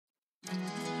Okay,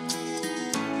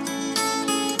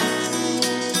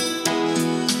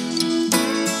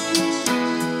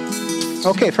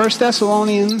 1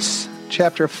 Thessalonians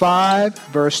chapter 5,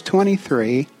 verse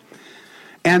 23.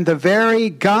 And the very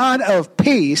God of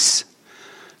peace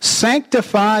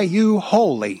sanctify you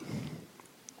wholly.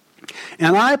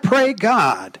 And I pray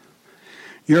God,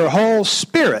 your whole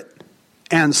spirit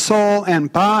and soul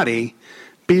and body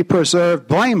be preserved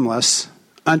blameless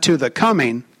unto the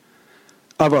coming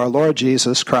of our Lord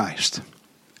Jesus Christ.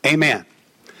 Amen.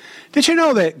 Did you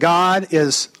know that God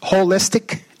is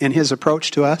holistic in his approach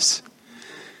to us?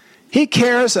 He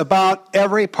cares about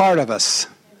every part of us.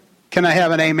 Can I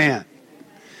have an amen?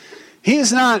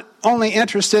 He's not only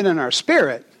interested in our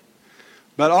spirit,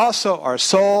 but also our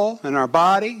soul and our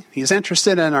body. He's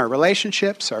interested in our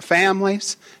relationships, our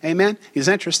families. Amen? He's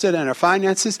interested in our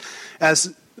finances.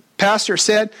 As Pastor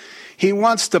said, he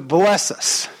wants to bless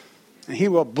us. And he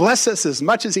will bless us as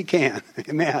much as he can.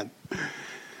 Amen.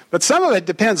 But some of it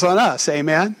depends on us.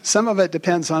 Amen? Some of it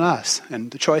depends on us and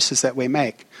the choices that we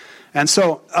make. And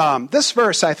so this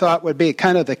verse I thought would be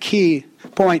kind of the key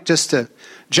point just to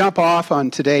jump off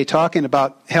on today, talking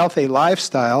about healthy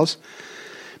lifestyles,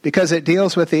 because it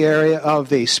deals with the area of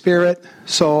the spirit,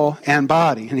 soul, and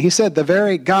body. And he said, the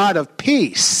very God of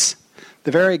peace,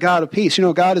 the very God of peace. You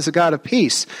know, God is a God of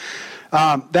peace.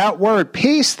 That word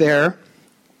peace there,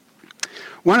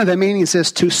 one of the meanings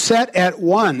is to set at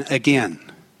one again,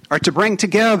 or to bring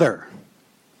together.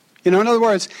 You know, in other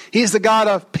words, he's the God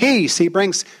of peace. He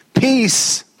brings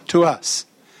peace to us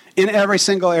in every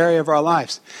single area of our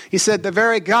lives. He said, the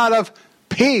very God of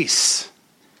peace.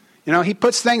 You know, he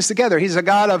puts things together. He's a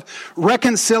God of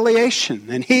reconciliation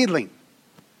and healing.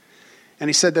 And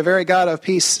he said, the very God of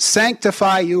peace,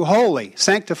 sanctify you wholly.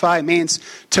 Sanctify means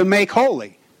to make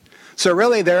holy. So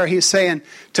really there he's saying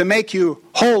to make you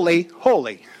holy,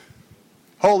 holy.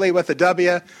 Holy with a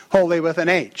W, holy with an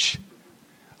H.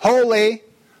 Holy,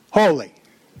 holy.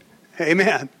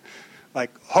 Amen. Like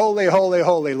holy, holy,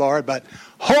 holy, Lord, but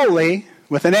holy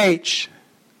with an H,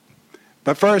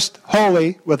 but first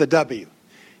holy with a W.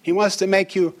 He wants to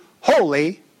make you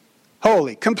holy,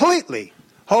 holy, completely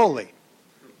holy.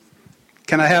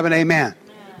 Can I have an amen? Amen.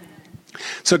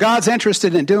 So God's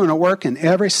interested in doing a work in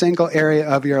every single area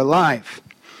of your life.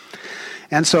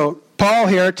 And so Paul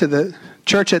here to the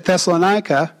church at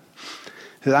Thessalonica,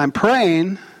 I'm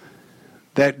praying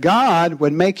that God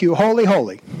would make you holy,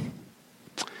 holy.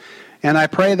 And I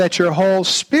pray that your whole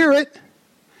spirit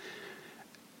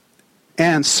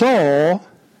and soul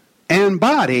and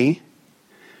body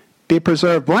be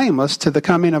preserved blameless to the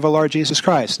coming of our Lord Jesus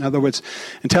Christ. In other words,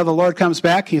 until the Lord comes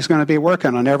back, he's going to be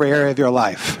working on every area of your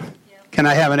life. Can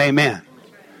I have an amen?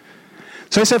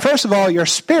 So he said, first of all, your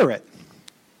spirit.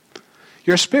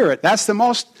 Your spirit. That's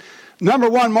the number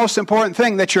one most important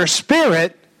thing, that your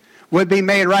spirit would be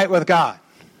made right with God.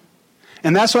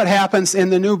 And that's what happens in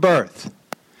the new birth.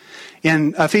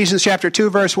 In Ephesians chapter 2,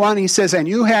 verse 1, he says, and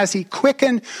you has he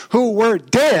quickened who were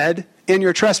dead in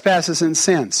your trespasses and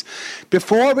sins.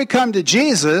 Before we come to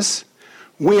Jesus,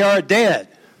 we are dead.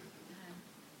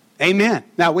 Amen.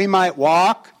 Now, we might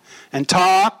walk and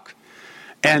talk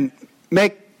and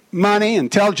make money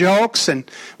and tell jokes, and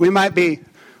we might be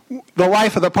the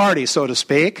life of the party, so to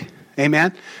speak.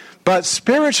 Amen. But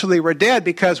spiritually, we're dead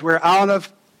because we're out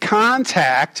of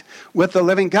contact with the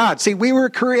living God. See, we were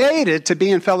created to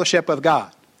be in fellowship with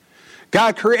God.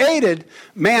 God created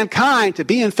mankind to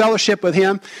be in fellowship with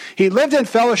him. He lived in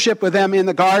fellowship with them in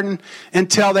the garden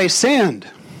until they sinned.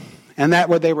 And that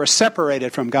way they were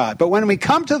separated from God. But when we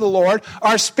come to the Lord,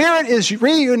 our spirit is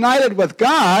reunited with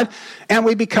God and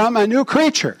we become a new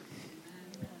creature.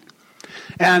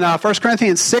 And 1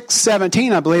 Corinthians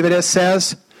 6:17, I believe it is,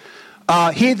 says,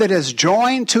 he that is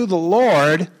joined to the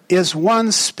Lord is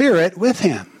one spirit with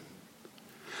him.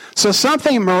 So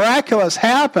something miraculous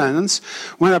happens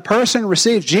when a person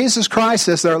receives Jesus Christ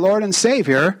as their Lord and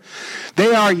Savior.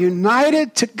 They are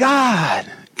united to God.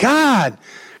 God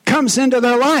comes into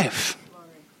their life.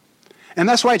 And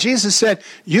that's why Jesus said,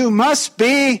 you must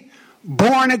be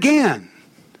born again.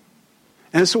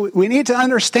 And so we need to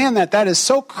understand that. That is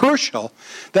so crucial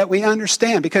that we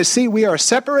understand. Because, see, we are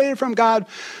separated from God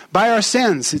by our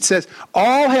sins. It says,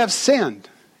 all have sinned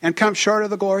and come short of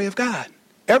the glory of God.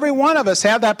 Every one of us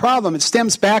have that problem. It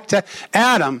stems back to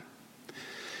Adam.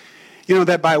 You know,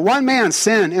 that by one man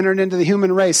sin entered into the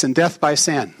human race, and death by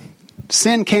sin.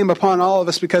 Sin came upon all of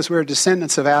us because we were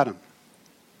descendants of Adam.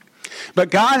 But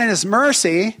God in his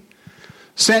mercy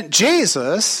sent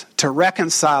Jesus to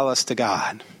reconcile us to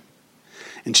God.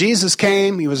 And Jesus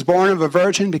came, he was born of a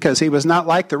virgin because he was not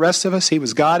like the rest of us. He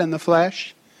was God in the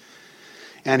flesh.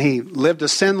 and he lived a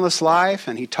sinless life,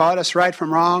 and he taught us right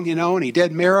from wrong, and he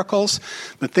did miracles.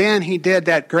 But then he did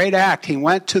that great act. He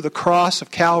went to the cross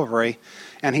of Calvary,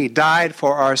 and he died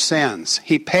for our sins.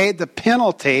 He paid the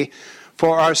penalty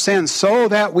for our sins so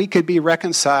that we could be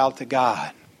reconciled to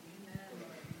God.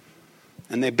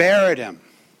 And they buried him,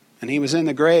 and he was in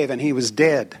the grave, and he was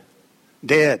dead.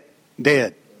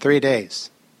 3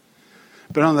 days.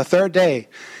 But on the third day,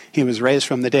 he was raised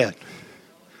from the dead.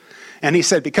 And he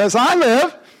said, because I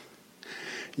live,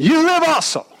 you live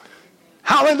also.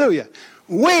 Hallelujah.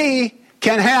 We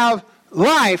can have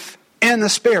life in the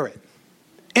Spirit.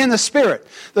 In the Spirit.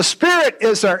 The Spirit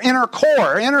is our inner core,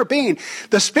 our inner being.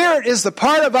 The Spirit is the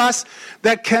part of us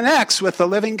that connects with the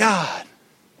living God.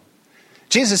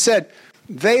 Jesus said,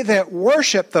 they that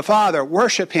worship the Father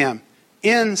worship him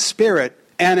in spirit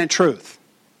and in truth.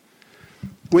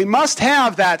 We must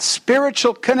have that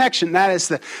spiritual connection. That is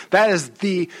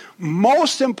the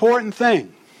most important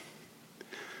thing.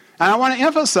 And I want to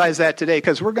emphasize that today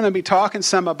because we're going to be talking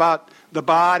some about the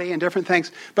body and different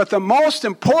things. But the most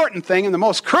important thing and the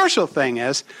most crucial thing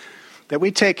is that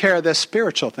we take care of this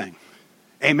spiritual thing.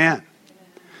 Amen.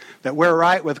 That we're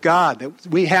right with God. That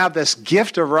we have this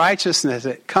gift of righteousness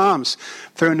that comes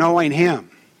through knowing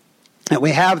him. That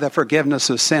we have the forgiveness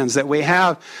of sins. That we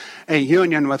have a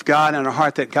union with God in our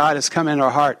heart. That God has come into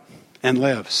our heart and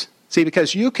lives. See,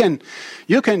 because you can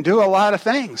do a lot of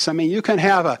things. I mean, you can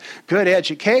have a good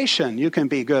education. You can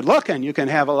be good looking. You can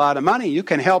have a lot of money. You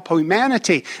can help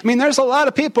humanity. I mean, there's a lot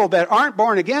of people that aren't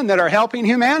born again that are helping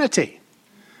humanity.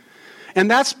 And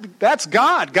that's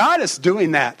God. God is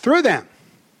doing that through them.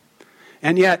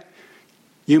 And yet,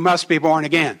 you must be born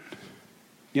again.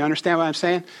 You understand what I'm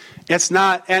saying? It's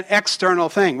not an external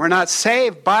thing. We're not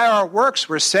saved by our works.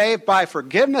 We're saved by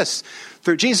forgiveness.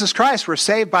 Through Jesus Christ, we're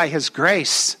saved by his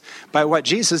grace. By what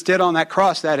Jesus did on that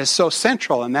cross, that is so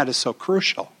central and that is so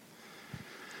crucial.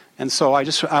 And so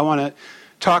I want to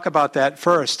talk about that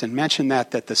first and mention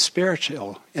that the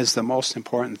spiritual is the most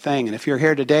important thing. And if you're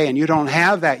here today and you don't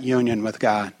have that union with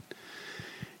God,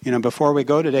 before we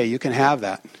go today, you can have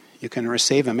that. You can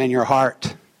receive him in your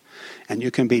heart and you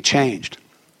can be changed.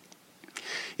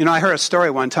 I heard a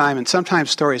story one time, and sometimes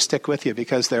stories stick with you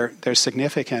because they're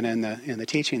significant in the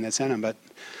teaching that's in them. But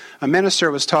a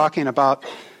minister was talking about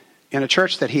in a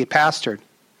church that he pastored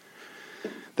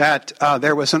that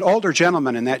there was an older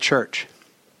gentleman in that church,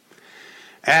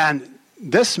 and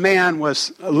this man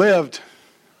lived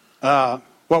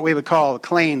what we would call a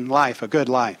clean life, a good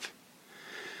life.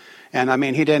 And I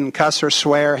mean, he didn't cuss or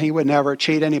swear. He would never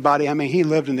cheat anybody. I mean, he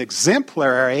lived an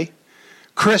exemplary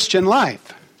Christian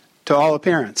life to all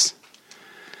appearance.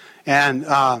 And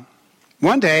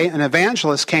one day, an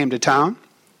evangelist came to town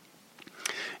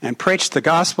and preached the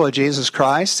gospel of Jesus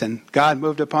Christ, and God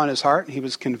moved upon his heart, and he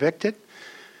was convicted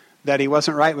that he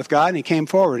wasn't right with God, and he came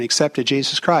forward and accepted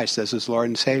Jesus Christ as his Lord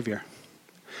and Savior.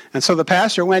 And so the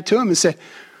pastor went to him and said,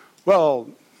 well,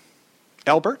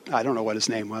 Albert, I don't know what his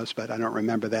name was, but I don't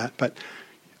remember that, but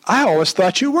I always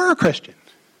thought you were a Christian.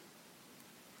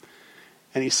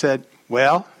 And he said,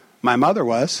 well, my mother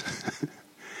was,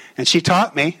 and she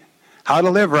taught me how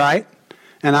to live right,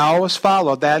 and I always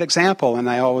followed that example, and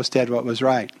I always did what was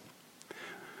right.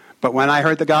 But when I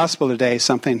heard the gospel today,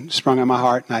 something sprung in my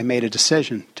heart, and I made a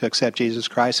decision to accept Jesus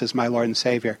Christ as my Lord and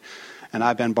Savior, and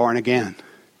I've been born again.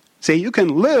 See, you can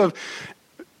live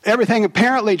everything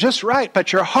apparently just right,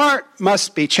 but your heart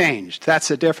must be changed. That's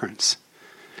the difference.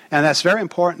 And that's very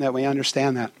important that we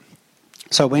understand that.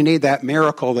 So we need that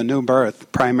miracle, the new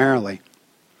birth, primarily.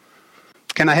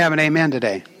 Can I have an amen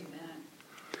today? Amen.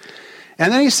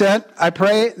 And then he said, I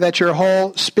pray that your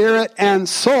whole spirit and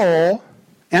soul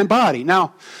and body.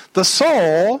 Now, the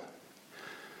soul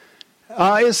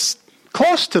is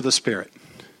close to the spirit.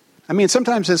 I mean,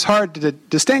 sometimes it's hard to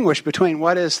distinguish between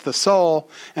what is the soul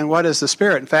and what is the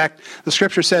spirit. In fact, the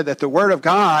scripture said that the word of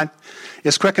God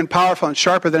is quick and powerful and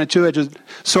sharper than a two-edged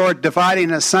sword,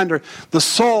 dividing asunder the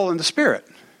soul and the spirit.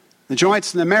 The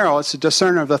joints and the marrow, it's a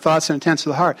discerner of the thoughts and intents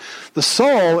of the heart. The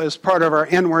soul is part of our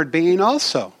inward being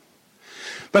also.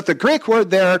 But the Greek word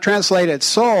there, translated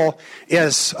soul,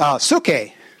 is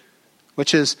suke,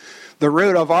 which is the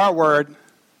root of our word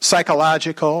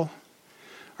psychological,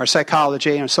 our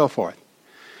psychology, and so forth.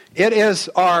 It is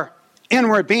our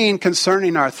inward being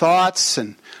concerning our thoughts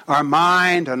and our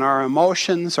mind and our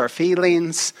emotions, our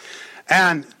feelings.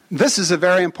 And this is a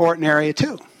very important area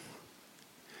too.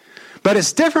 But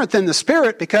it's different than the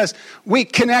spirit because we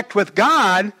connect with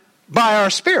God by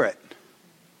our spirit.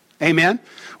 Amen?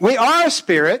 We are a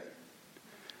spirit,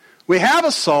 we have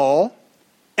a soul,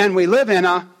 and we live in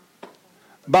a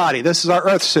body. This is our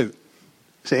earth suit.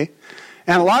 See?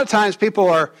 And a lot of times people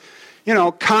are,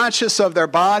 conscious of their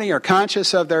body or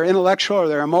conscious of their intellectual or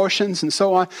their emotions and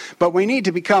so on, but we need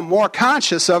to become more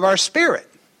conscious of our spirit.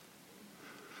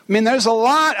 I mean, there's a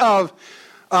lot of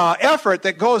effort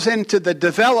that goes into the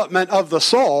development of the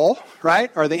soul,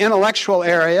 right, or the intellectual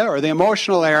area or the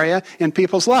emotional area in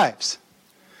people's lives.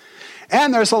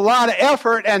 And there's a lot of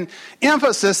effort and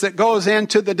emphasis that goes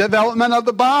into the development of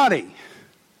the body.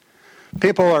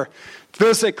 People are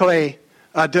physically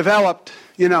developed,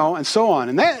 and so on.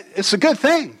 And it's a good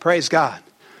thing, praise God.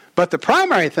 But the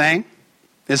primary thing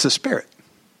is the spirit.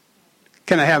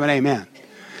 Can I have an amen?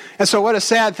 And so what a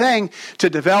sad thing to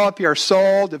develop your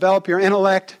soul, develop your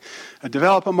intellect,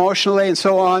 develop emotionally and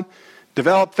so on,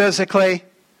 develop physically,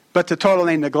 but to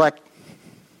totally neglect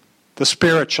the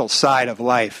spiritual side of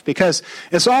life. Because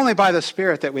it's only by the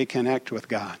Spirit that we connect with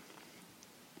God.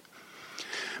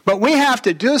 But we have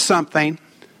to do something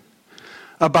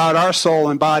about our soul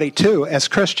and body too as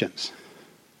Christians.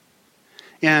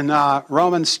 In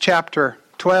Romans chapter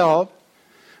 12,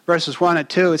 verses 1 and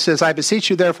 2, it says, I beseech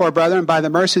you therefore, brethren, by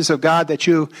the mercies of God, that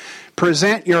you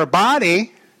present your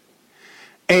body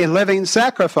a living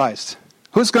sacrifice.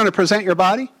 Who's going to present your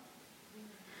body?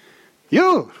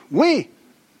 You, we.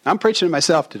 I'm preaching to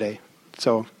myself today.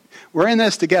 So we're in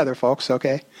this together, folks,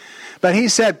 okay? But he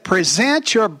said,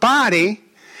 present your body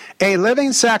a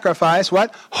living sacrifice,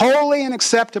 what? Holy and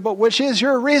acceptable, which is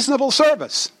your reasonable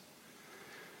service.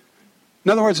 In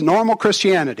other words, normal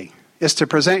Christianity is to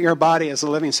present your body as a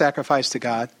living sacrifice to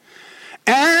God.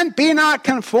 And be not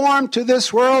conformed to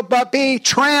this world, but be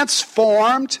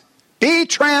transformed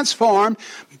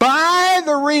by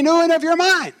the renewing of your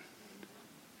mind,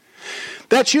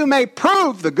 that you may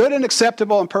prove the good and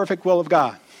acceptable and perfect will of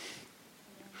God.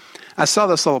 I saw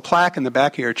this little plaque in the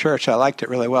back of your church. I liked it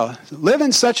really well. Live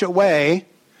in such a way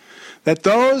that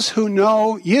those who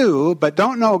know you but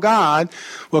don't know God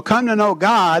will come to know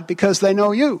God because they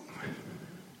know you.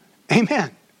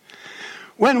 Amen.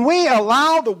 When we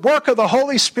allow the work of the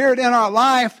Holy Spirit in our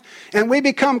life and we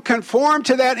become conformed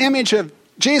to that image of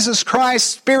Jesus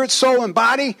Christ, spirit, soul, and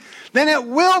body, then it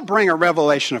will bring a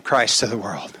revelation of Christ to the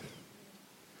world.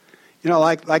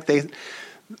 Like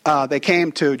they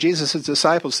came to Jesus'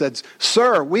 disciples and said,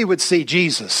 Sir, we would see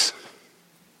Jesus.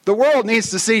 The world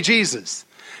needs to see Jesus.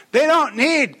 They don't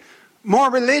need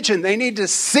more religion. They need to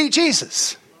see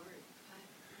Jesus.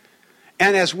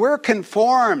 And as we're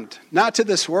conformed, not to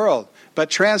this world, but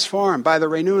transformed by the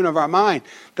renewing of our mind,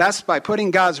 that's by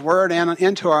putting God's word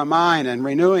into our mind and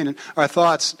renewing our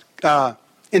thoughts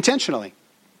intentionally,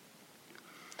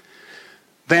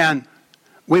 then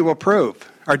we will prove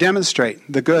or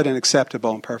demonstrate the good and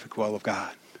acceptable and perfect will of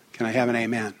God. Can I have an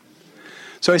amen?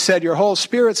 So he said, your whole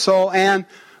spirit, soul, and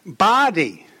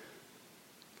body.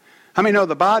 How many know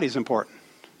the body is important?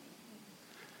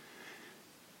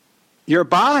 Your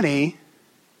body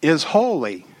is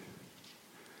holy.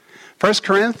 1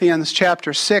 Corinthians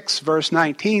chapter 6, verse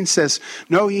 19 says,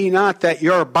 know ye not that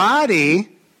your body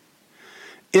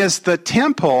is the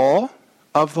temple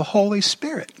of the Holy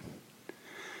Spirit,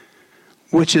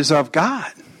 which is of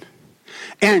God.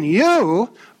 And you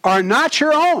are not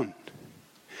your own.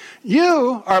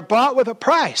 You are bought with a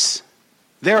price.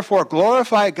 Therefore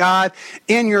glorify God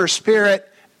in your spirit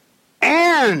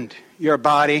and your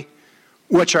body,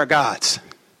 which are God's.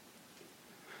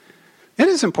 It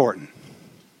is important.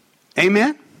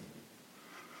 Amen?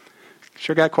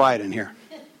 Sure got quiet in here.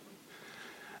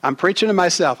 I'm preaching to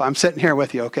myself. I'm sitting here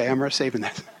with you. Okay, I'm receiving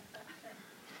this.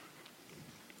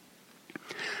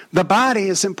 The body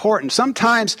is important.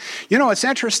 Sometimes, it's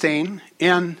interesting,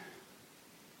 in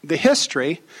the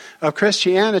history of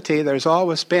Christianity, there's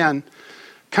always been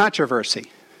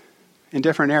controversy in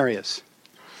different areas.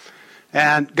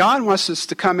 And God wants us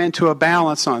to come into a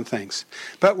balance on things.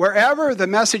 But wherever the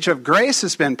message of grace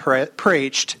has been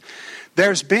preached,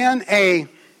 there's been a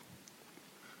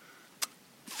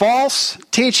false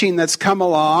teaching that's come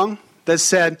along that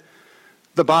said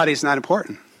the body's not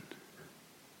important.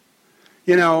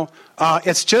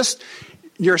 It's just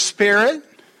your spirit,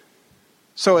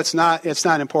 so it's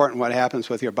not important what happens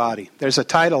with your body. There's a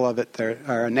title of it,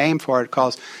 or a name for it,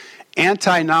 called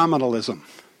anti-nominalism.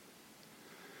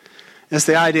 It's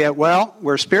the idea,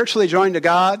 we're spiritually joined to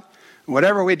God.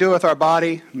 Whatever we do with our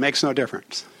body makes no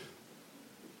difference.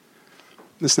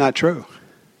 It's not true.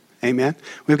 Amen?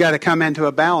 We've got to come into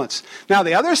a balance. Now,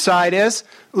 the other side is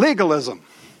legalism.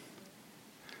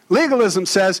 Legalism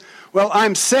says,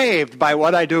 I'm saved by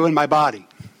what I do in my body.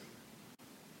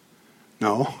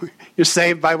 No, you're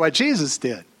saved by what Jesus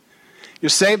did. You're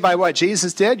saved by what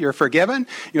Jesus did. You're forgiven.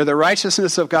 You're the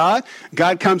righteousness of God.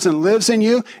 God comes and lives in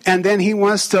you, and then he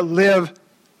wants to live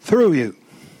through you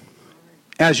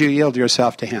as you yield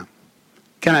yourself to him.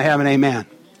 Can I have an amen?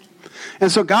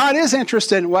 And so God is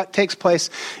interested in what takes place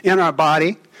in our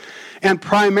body. And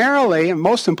primarily, and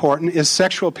most important, is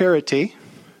sexual purity.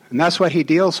 And that's what he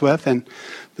deals with. And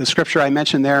the scripture I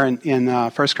mentioned there in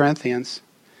 1 Corinthians,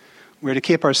 we're to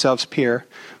keep ourselves pure.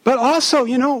 But also,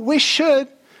 we should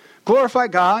glorify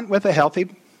God with a healthy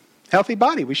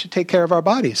body. We should take care of our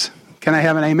bodies. Can I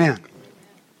have an amen?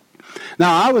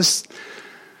 Now, I was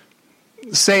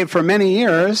saved for many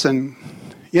years and,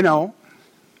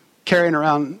 carrying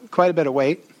around quite a bit of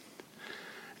weight.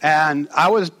 And I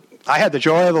had the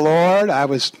joy of the Lord. I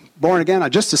was born again. I'm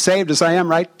just as saved as I am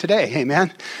right today.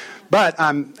 Amen. But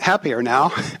I'm happier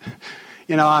now.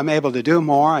 I'm able to do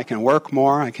more. I can work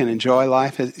more. I can enjoy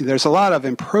life. There's a lot of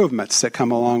improvements that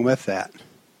come along with that.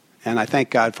 And I thank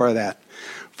God for that.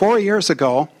 4 years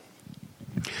ago,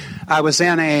 I was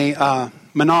in a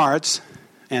Menards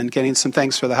and getting some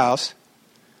things for the house.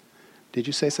 Did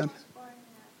you say something?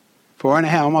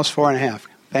 4.5, almost 4.5.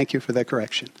 Thank you for the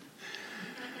correction.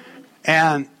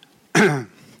 And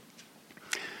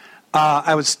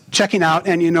I was checking out,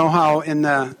 and you know how in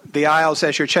the aisles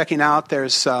as you're checking out,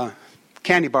 there's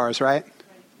candy bars, right?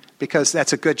 Because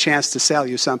that's a good chance to sell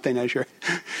you something as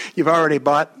you've already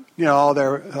bought, all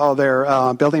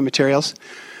their building materials.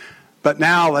 But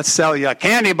now let's sell you a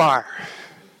candy bar.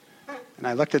 And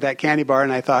I looked at that candy bar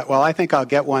and I thought, well, I think I'll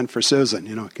get one for Susan,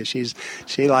 because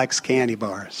she likes candy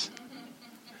bars.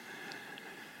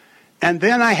 And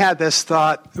then I had this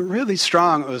thought, really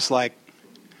strong. It was like,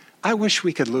 I wish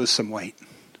we could lose some weight.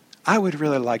 I would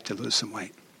really like to lose some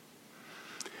weight.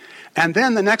 And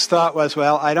then the next thought was,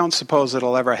 well, I don't suppose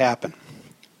it'll ever happen.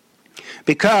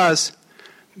 Because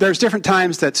there's different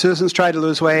times that Susan's tried to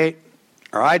lose weight,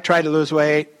 or I tried to lose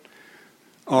weight,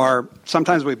 or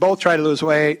sometimes we both try to lose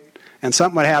weight, and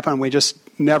something would happen, we just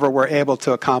never were able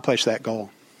to accomplish that goal.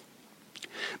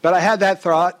 But I had that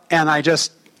thought, and I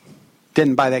just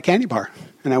didn't buy that candy bar.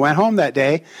 And I went home that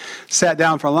day, sat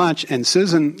down for lunch, and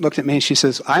Susan looked at me and she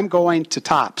says, I'm going to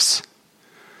Tops,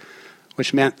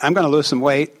 which meant I'm going to lose some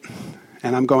weight,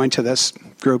 and I'm going to this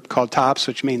group called Tops,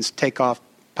 which means take off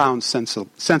pounds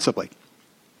sensibly.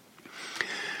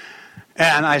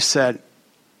 And I said,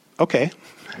 okay.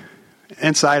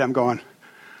 Inside I'm going,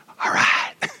 all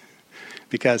right,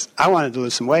 because I wanted to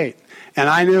lose some weight. And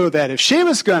I knew that if she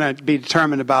was going to be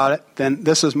determined about it, then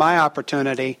this was my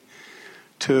opportunity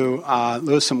to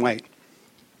lose some weight.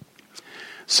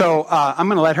 So I'm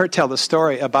going to let her tell the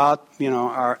story about,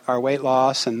 our weight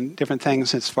loss and different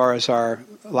things as far as our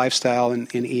lifestyle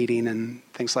and in eating and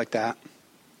things like that.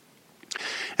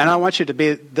 And I want you to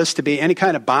be any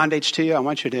kind of bondage to you. I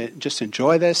want you to just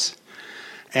enjoy this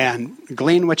and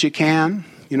glean what you can.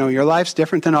 Your life's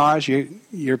different than ours.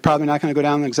 You're probably not going to go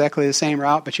down exactly the same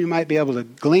route, but you might be able to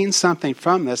glean something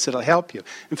from this that'll help you.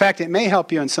 In fact, it may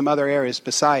help you in some other areas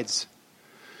besides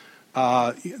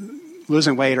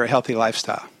losing weight or a healthy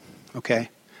lifestyle. Okay?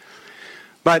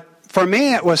 But for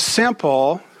me, it was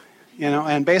simple,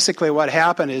 and basically what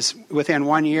happened is within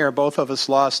 1 year, both of us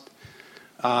lost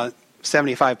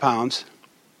 75 pounds.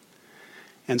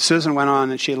 And Susan went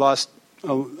on and she lost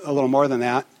a little more than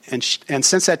that. And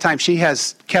since that time, she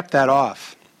has kept that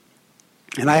off.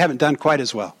 And I haven't done quite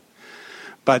as well.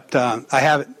 But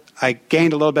I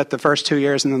gained a little bit the first 2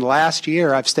 years, and then the last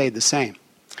year I've stayed the same.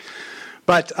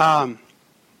 But,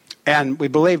 and we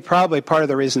believe probably part of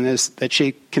the reason is that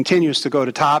she continues to go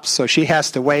to Tops, so she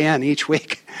has to weigh in each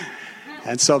week.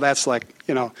 And so that's like,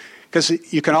 because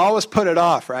you can always put it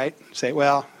off, right? Say,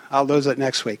 well, I'll lose it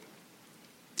next week.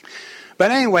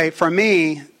 But anyway, for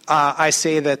me, I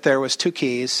see that there was two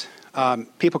keys.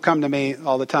 People come to me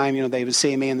all the time, they would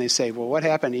see me and they say, well, what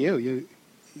happened to you?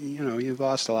 You've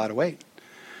lost a lot of weight.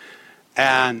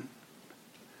 And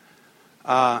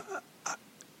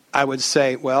I would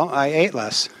say, well, I ate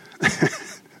less.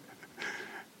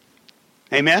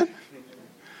 Amen?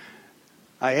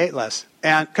 I ate less.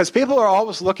 And because people are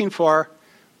always looking for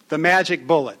the magic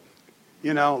bullet.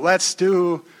 Let's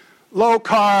do low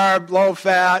carb, low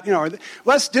fat,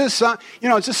 let's do some,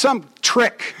 just some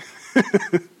trick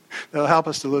that'll help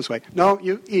us to lose weight. No,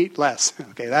 you eat less.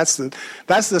 Okay, that's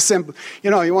the simple,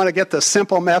 you want to get the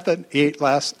simple method, eat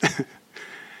less.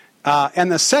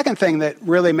 And the second thing that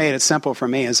really made it simple for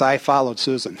me is I followed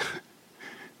Susan.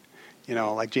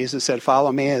 Like Jesus said,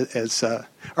 follow me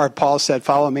or Paul said,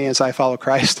 follow me as I follow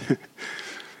Christ.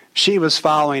 She was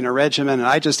following a regimen and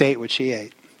I just ate what she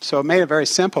ate. So it made it very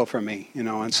simple for me,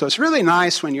 and so it's really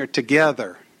nice when you're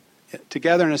together.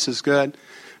 Togetherness is good.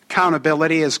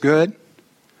 Accountability is good.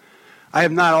 I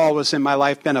have not always in my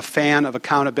life been a fan of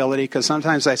accountability because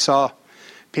sometimes I saw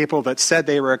people that said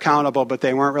they were accountable, but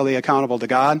they weren't really accountable to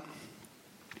God.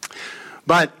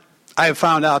 But I have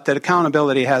found out that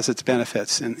accountability has its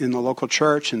benefits in the local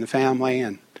church, in the family,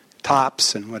 and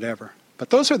TOPS and whatever. But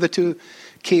those are the two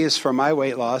keys for my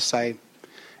weight loss. I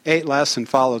ate less and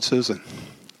followed Susan.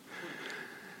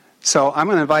 So I'm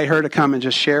going to invite her to come and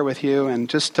just share with you and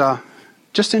just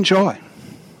enjoy.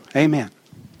 Amen.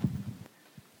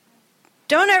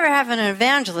 Don't ever have an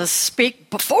evangelist speak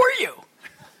before you.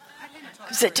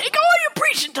 Because they take all your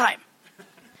preaching time.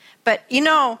 But, you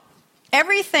know,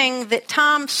 everything that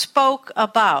Tom spoke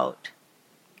about,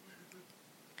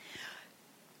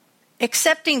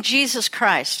 accepting Jesus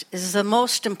Christ is the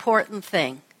most important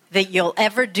thing that you'll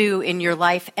ever do in your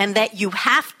life and that you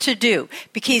have to do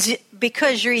because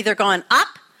you're either going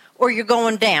up or you're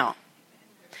going down.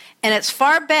 And it's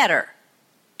far better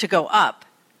to go up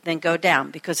than go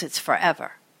down because it's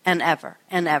forever and ever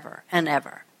and ever and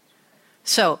ever.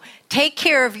 So take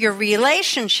care of your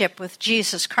relationship with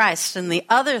Jesus Christ and the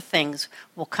other things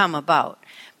will come about.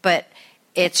 But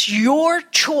it's your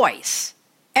choice.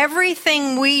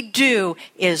 Everything we do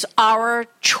is our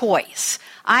choice.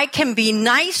 I can be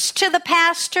nice to the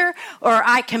pastor or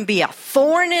I can be a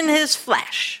thorn in his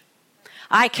flesh.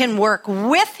 I can work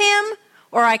with him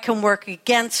or I can work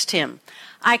against him.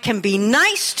 I can be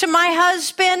nice to my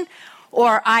husband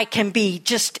or I can be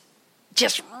just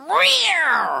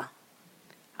real.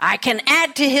 I can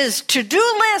add to his to-do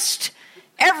list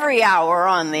every hour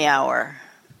on the hour.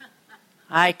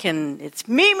 It's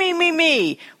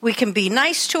me. We can be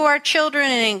nice to our children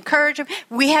and encourage them.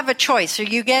 We have a choice. Are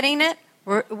you getting it?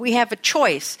 We have a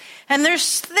choice. And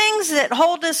there's things that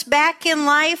hold us back in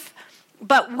life,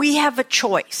 but we have a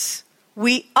choice.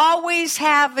 We always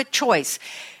have a choice.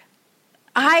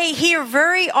 I hear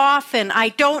very often, I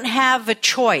don't have a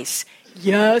choice.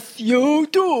 Yes, you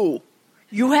do.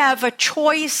 You have a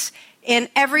choice in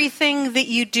everything that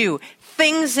you do.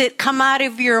 Things that come out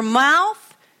of your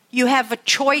mouth, you have a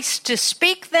choice to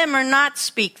speak them or not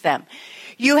speak them.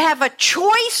 You have a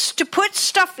choice to put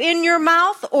stuff in your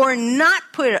mouth or not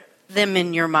put them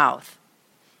in your mouth.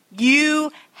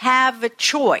 You have a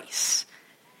choice.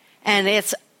 And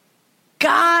it's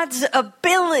God's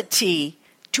ability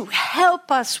to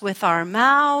help us with our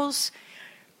mouths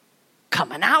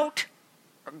coming out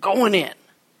or going in.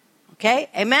 Okay,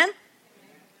 amen?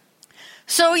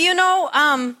 So, you know,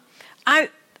 I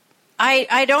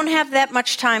don't have that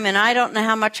much time, and I don't know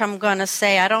how much I'm going to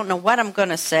say. I don't know what I'm going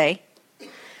to say.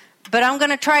 But I'm going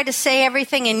to try to say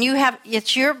everything, and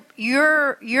it's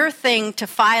your thing to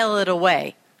file it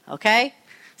away, okay?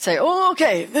 Say, oh,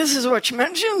 okay, this is what you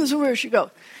mentioned, this is where she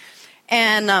goes.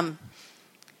 And,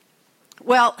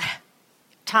 well,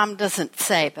 Tom doesn't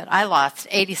say, but I lost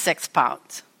 86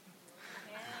 pounds.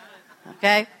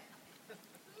 Okay?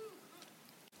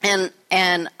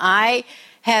 And I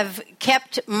have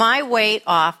kept my weight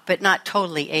off, but not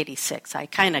totally 86. I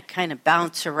kind of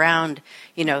bounce around,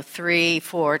 3,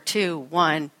 4, 2,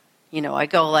 1. I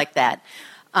go like that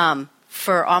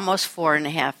for almost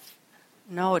 4.5.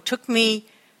 No, it took me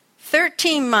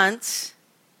 13 months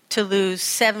to lose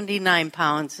 79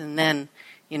 pounds, and then,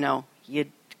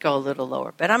 you'd go a little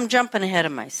lower. But I'm jumping ahead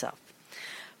of myself.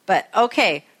 But,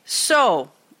 okay,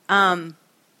 so I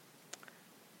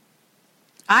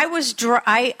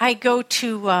go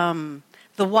to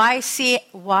the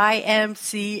YMCA,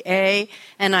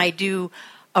 and I do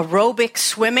aerobic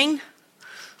swimming.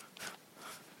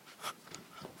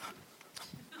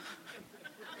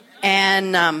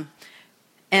 And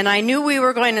I knew we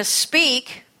were going to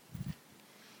speak,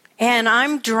 and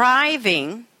I'm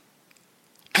driving,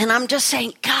 and I'm just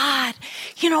saying, God,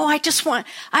 I just want,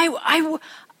 I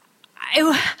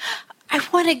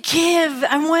want to give.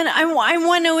 I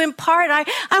want to impart. I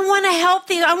want to help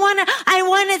these. I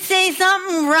want to say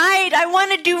something right. I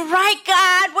want to do right,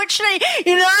 God. What should I,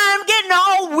 I'm getting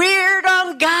all weird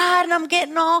on God, and I'm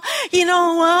getting all,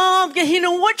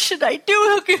 what should I do?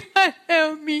 How can God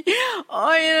help me?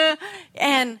 Oh, yeah.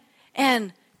 And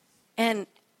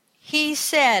he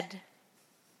said,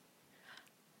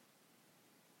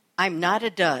 I'm not a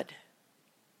dud.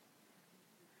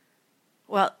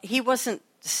 Well, he wasn't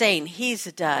saying he's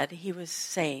a dud. He was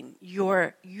saying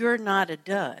you're not a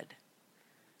dud.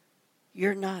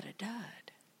 You're not a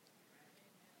dud.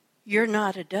 You're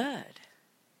not a dud.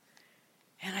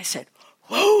 And I said,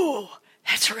 whoa,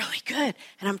 that's really good.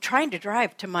 And I'm trying to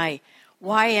drive to my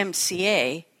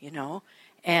YMCA,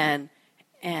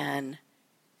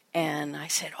 and I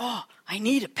said, oh, I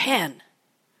need a pen,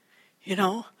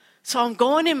 So I'm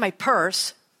going in my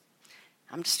purse.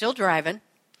 I'm still driving,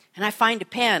 and I find a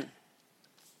pen.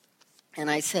 And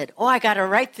I said, I got to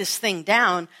write this thing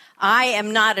down. I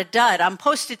am not a dud. I'm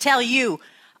supposed to tell you,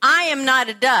 I am not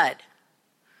a dud.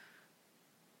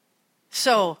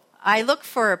 So I look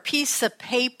for a piece of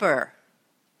paper.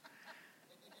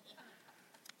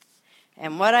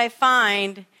 And what I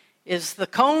find is the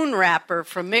cone wrapper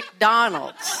from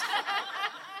McDonald's.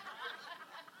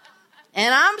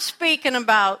 And I'm speaking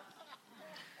about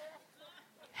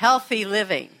healthy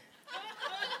living.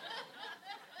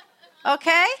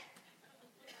 Okay?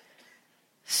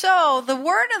 So the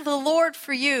word of the Lord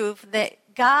for you that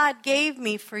God gave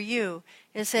me for you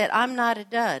is that I'm not a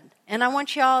dud. And I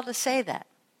want you all to say that.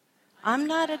 I'm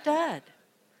not a dud.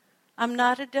 I'm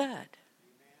not a dud.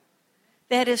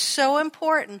 That is so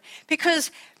important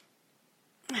because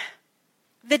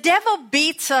the devil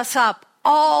beats us up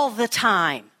all the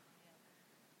time,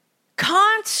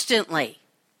 constantly.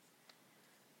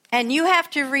 And you have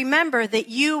to remember that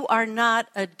you are not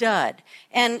a dud.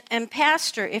 And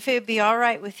Pastor, if it would be all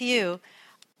right with you,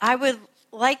 I would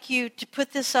like you to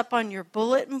put this up on your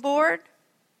bulletin board.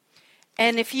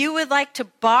 And if you would like to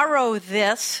borrow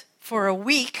this for a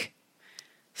week,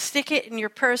 stick it in your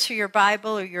purse or your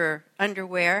Bible or your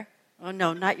underwear. Oh,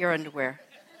 no, not your underwear.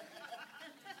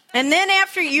 And then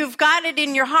after you've got it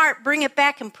in your heart, bring it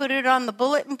back and put it on the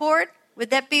bulletin board.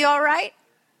 Would that be all right?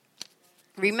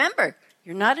 Remember,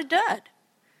 you're not a dud.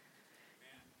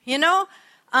 You know,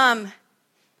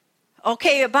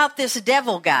 okay, about this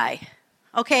devil guy.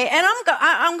 Okay, and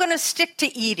I'm going to stick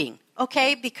to eating,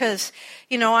 okay, because,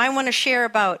 you know, I want to share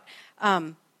about,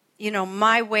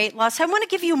 my weight loss. I want to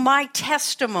give you my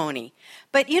testimony.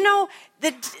 But, you know,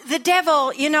 the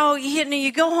devil,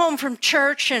 you go home from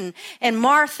church and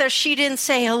Martha, she didn't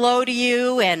say hello to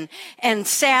you. And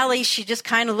Sally, she just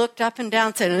kind of looked up and down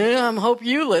and said, I hope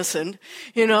you listened,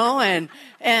 and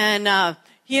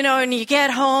you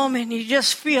get home and you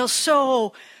just feel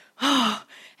so,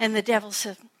 and the devil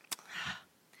says,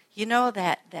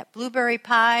 that blueberry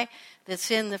pie that's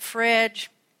in the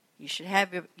fridge, you should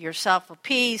have yourself a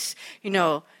piece,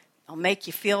 it'll make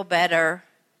you feel better.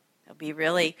 It'll be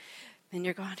really, and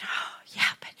you're going,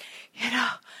 yeah, but,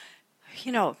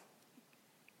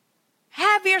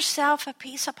 have yourself a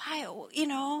piece of pie,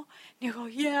 and you go,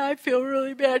 yeah, I feel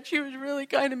really bad. She was really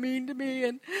kind of mean to me,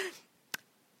 and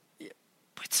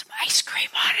put some ice cream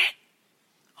on it.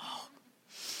 Oh,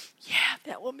 yeah,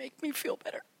 that will make me feel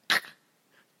better.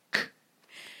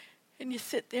 And you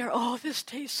sit there, this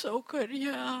tastes so good,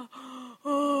 yeah.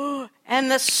 Oh.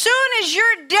 And as soon as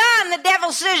you're done, the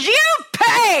devil says, you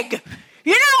pig!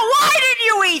 Why did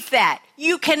you eat that?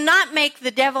 You cannot make the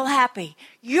devil happy.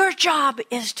 Your job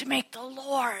is to make the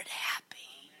Lord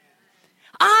happy.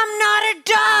 I'm not a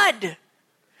dud.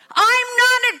 I'm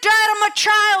not a dud. I'm a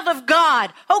child of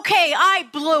God. Okay, I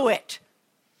blew it.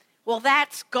 Well,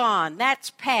 that's gone. That's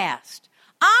past.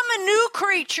 I'm a new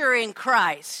creature in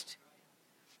Christ.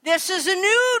 This is a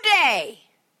new day.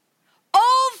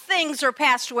 Old things are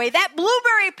passed away. That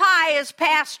blueberry pie is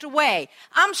passed away.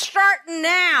 I'm starting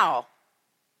now.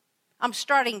 I'm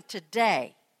starting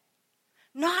today.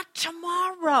 Not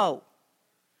tomorrow.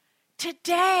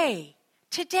 Today.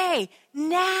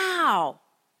 Now.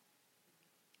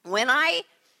 When I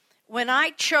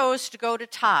chose to go to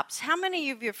Tops, how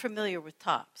many of you are familiar with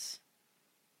Tops?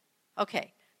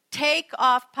 Okay. Take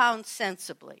off pounds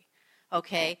sensibly.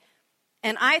 Okay.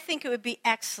 And I think it would be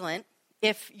excellent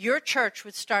if your church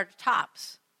would start a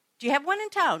Tops. Do you have one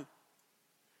in town?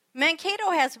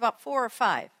 Mankato has about 4 or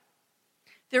 5.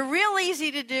 They're real easy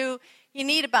to do. You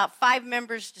need about 5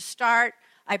 members to start.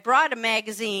 I brought a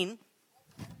magazine.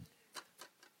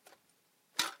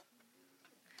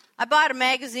 I bought a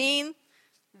magazine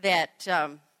that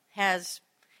has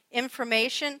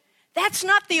information. That's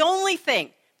not the only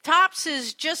thing. Tops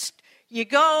is just you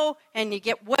go and you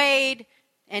get weighed.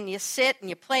 And you sit and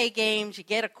you play games, you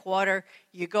get a quarter,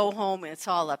 you go home, and it's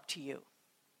all up to you.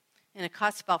 And it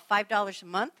costs about $5 a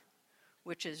month,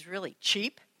 which is really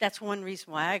cheap. That's one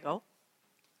reason why I go.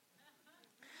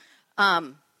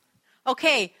 The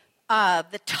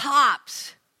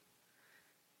Tops.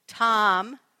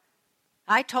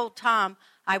 I told Tom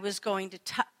I was going to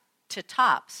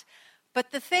Tops.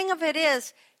 But the thing of it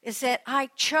is that I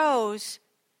chose,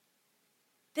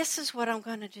 this is what I'm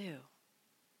going to do.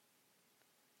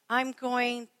 I'm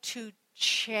going to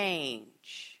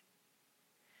change.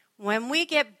 When we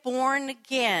get born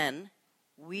again,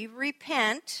 we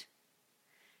repent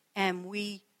and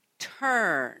we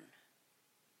turn.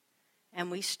 And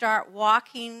we start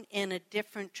walking in a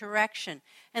different direction.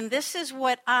 And this is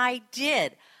what I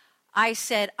did. I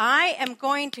said, I am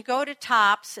going to go to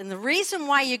Tops. And the reason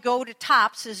why you go to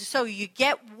Tops is so you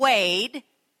get weighed,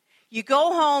 you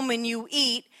go home and you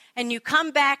eat, and you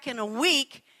come back in a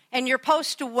week and you're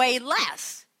supposed to weigh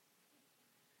less.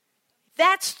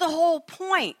 That's the whole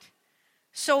point.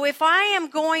 So if I am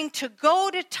going to go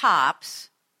to Tops,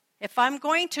 if I'm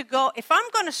going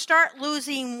to start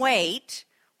losing weight,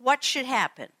 what should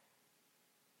happen?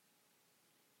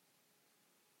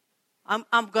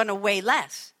 I'm going to weigh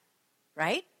less,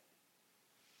 right?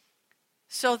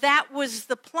 So that was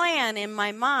the plan in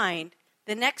my mind.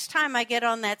 The next time I get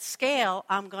on that scale,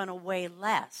 I'm going to weigh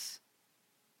less.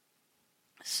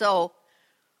 So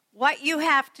what you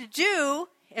have to do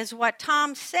is what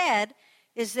Tom said,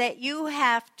 is that you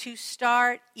have to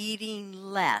start eating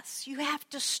less. You have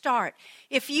to start.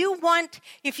 If you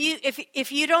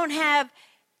don't have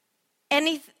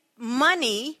any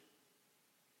money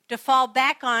to fall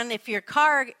back on, if your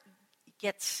car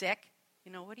gets sick,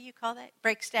 what do you call that?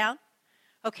 Breaks down.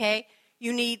 Okay,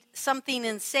 you need something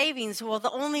in savings. Well, the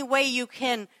only way you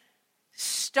can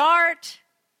start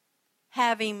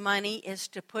having money is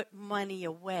to put money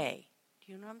away.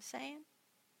 Do you know what I'm saying?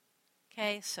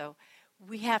 Okay, so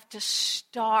we have to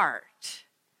start.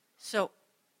 So,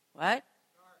 what?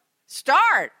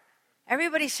 Start.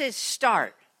 Everybody says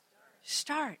start.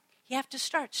 Start. You have to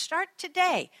start. Start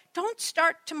today. Don't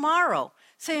start tomorrow.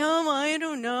 Say, I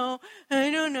don't know.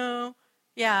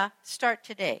 Yeah, start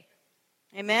today.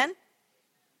 Amen?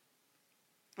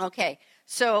 Okay,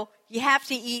 so you have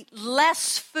to eat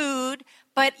less food,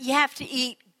 but you have to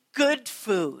eat good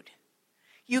food.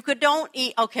 Don't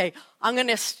eat, okay, I'm going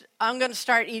to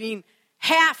start eating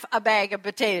half a bag of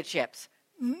potato chips.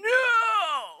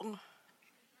 No!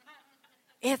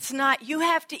 It's not. You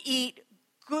have to eat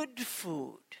good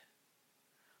food.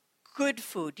 Good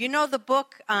food. You know the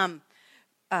book, The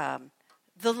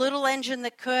Little Engine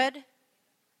That Could?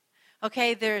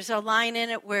 Okay, there's a line in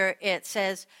it where it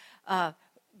says,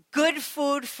 good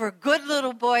food for good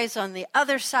little boys on the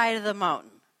other side of the mountain.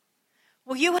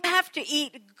 Well, you have to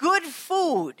eat good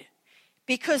food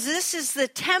because this is the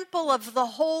temple of the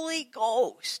Holy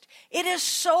Ghost. It is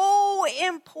so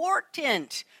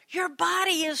important. Your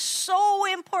body is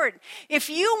so important.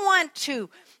 If you want to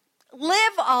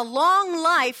live a long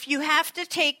life, you have to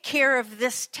take care of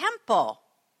this temple.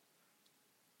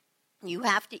 You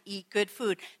have to eat good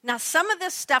food. Now, some of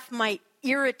this stuff might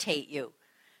irritate you.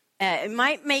 It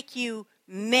might make you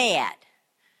mad,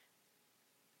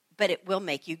 but it will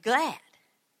make you glad.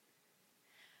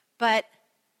 But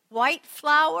white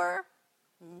flour,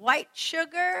 white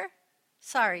sugar,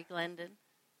 sorry, Glendon.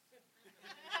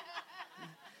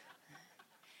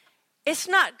 It's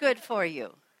not good for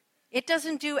you. It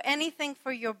doesn't do anything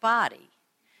for your body.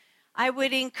 I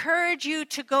would encourage you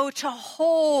to go to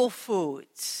Whole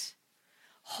Foods,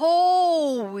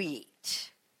 whole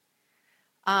wheat.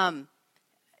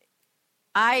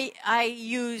 I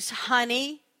use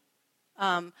honey.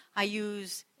 I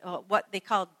use what they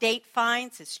call date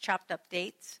fines. It's chopped up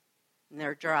dates, and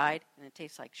they're dried, and it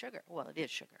tastes like sugar. Well, it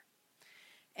is sugar.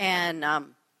 And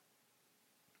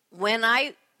when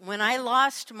I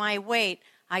lost my weight,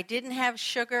 I didn't have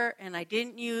sugar, and I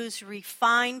didn't use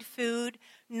refined food,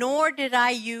 nor did I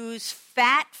use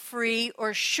fat-free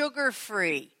or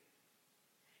sugar-free.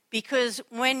 Because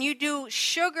when you do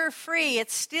sugar-free,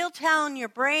 it's still telling your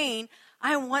brain,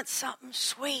 I want something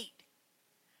sweet.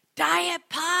 Diet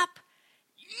pop?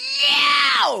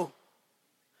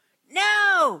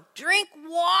 No, drink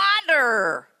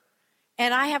water.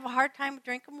 And I have a hard time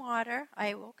drinking water,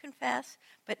 I will confess.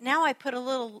 But now I put a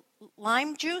little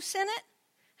lime juice in it,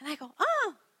 and I go,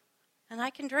 and I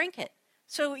can drink it.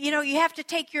 So, you have to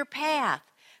take your path.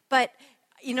 But,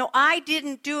 I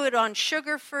didn't do it on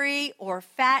sugar-free or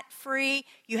fat-free.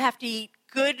 You have to eat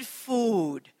good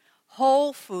food,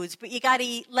 whole foods, but you got to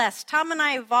eat less. Tom and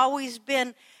I have always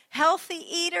been healthy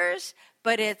eaters,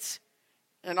 but it's,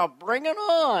 bring it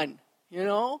on,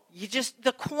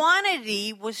 the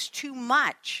quantity was too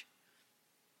much.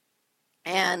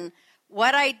 And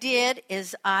what I did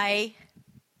is I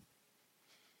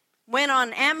went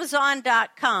on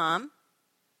Amazon.com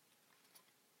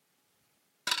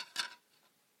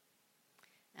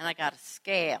and I got a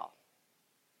scale.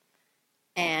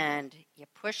 And you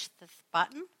push this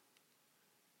button,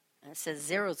 and it says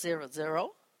 000.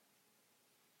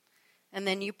 And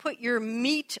then you put your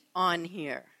meat on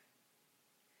here.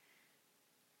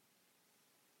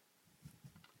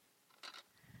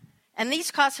 And these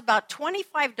cost about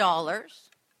 $25.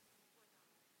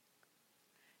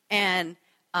 And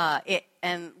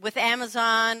with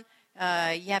Amazon,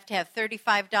 you have to have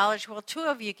 $35. Well, two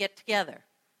of you get together.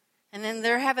 And then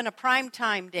they're having a prime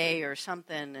time day or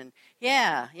something. And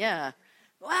yeah.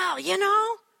 Well,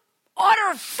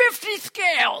 order 50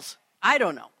 scales. I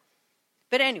don't know.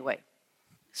 But anyway,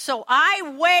 so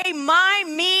I weigh my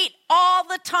meat all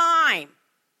the time.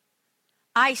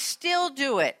 I still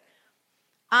do it.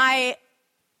 I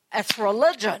That's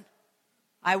religion.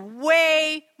 I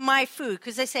weigh my food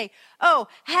because they say, oh,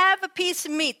 have a piece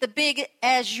of meat the big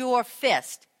as your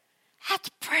fist. That's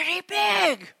pretty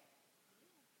big.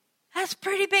 That's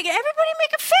pretty big. Everybody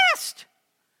make a fist.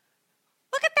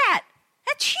 Look at that.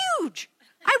 That's huge.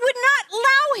 I would not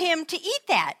allow him to eat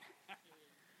that.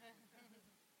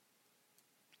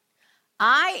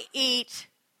 I eat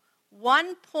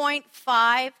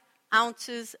 1.5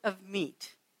 ounces of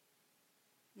meat.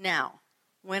 Now,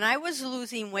 when I was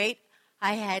losing weight,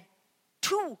 I had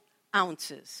 2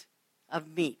 ounces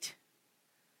of meat.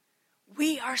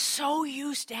 We are so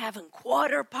used to having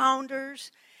quarter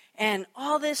pounders and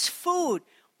all this food.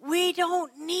 We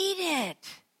don't need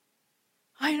it.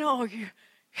 I know,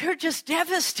 you're just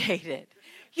devastated.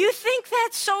 You think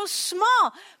that's so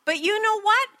small. But you know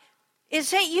what?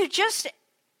 Is that you just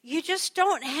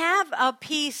don't have a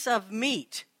piece of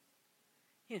meat.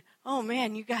 Oh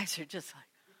man, you guys are just like.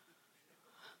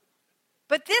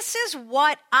 But this is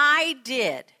what I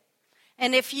did.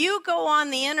 And if you go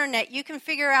on the internet, you can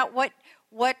figure out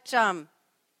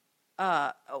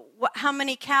how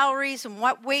many calories and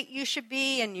what weight you should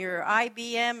be and your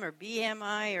IBM or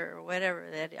BMI or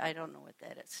whatever. I don't know what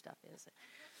that stuff is.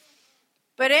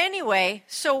 But anyway,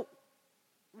 so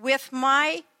with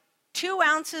my 2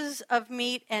 ounces of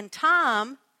meat, and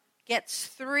Tom gets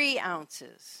 3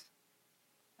 ounces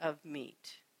of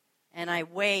meat. And I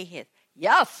weigh his.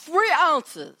 Yeah, 3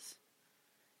 ounces.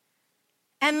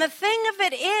 And the thing of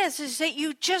it is that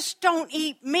you just don't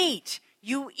eat meat.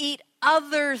 You eat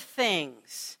other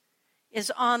things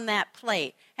is on that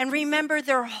plate. And remember,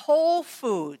 they're whole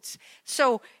foods.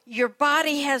 So your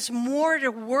body has more to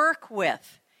work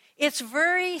with. It's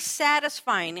very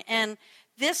satisfying. And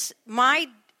this, what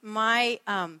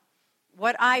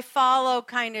I follow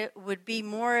kind of would be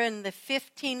more in the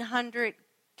 1,500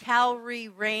 calorie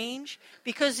range,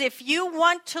 because if you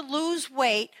want to lose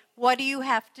weight, what do you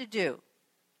have to do?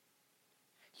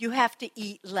 You have to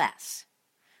eat less.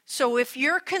 So if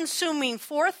you're consuming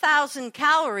 4,000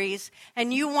 calories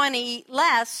and you want to eat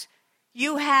less,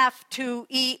 you have to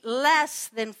eat less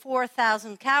than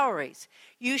 4,000 calories.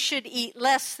 You should eat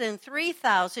less than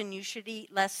 3,000. You should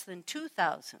eat less than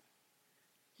 2,000.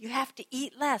 You have to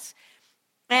eat less.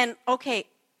 And okay,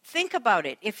 think about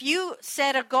it. If you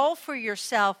set a goal for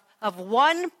yourself of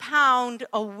 1 pound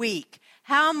a week,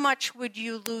 how much would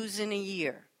you lose in a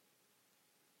year?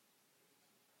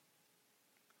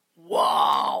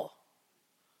 Wow.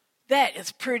 That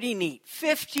is pretty neat.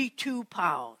 52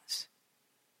 pounds.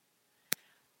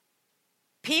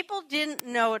 People didn't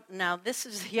know it. Now, this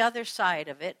is the other side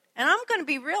of it. And I'm going to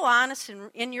be real honest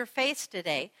in your face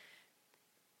today.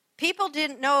 People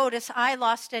didn't notice I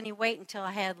lost any weight until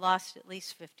I had lost at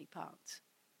least 50 pounds.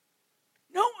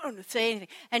 No one would say anything.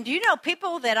 And do you know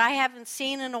people that I haven't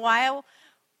seen in a while,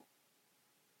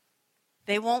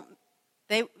 they will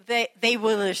say,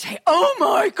 oh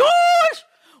my gosh,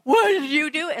 what did you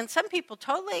do? And some people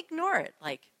totally ignore it.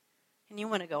 And you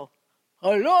want to go,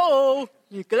 hello,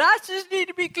 your glasses need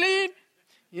to be clean.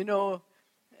 You know,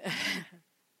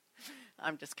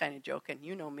 I'm just kind of joking.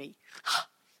 You know me.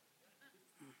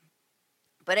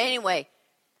 But anyway,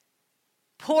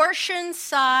 portion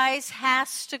size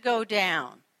has to go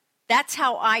down. That's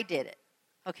how I did it,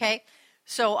 okay?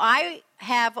 So I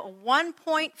have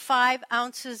 1.5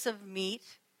 ounces of meat,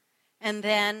 and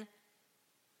then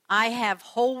I have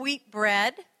whole wheat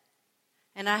bread,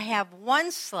 and I have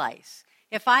 1 slice.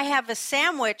 If I have a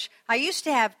sandwich, I used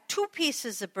to have 2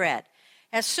 pieces of bread.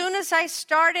 As soon as I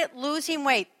started losing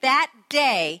weight, that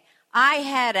day, I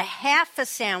had a half a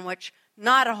sandwich,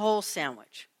 not a whole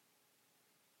sandwich.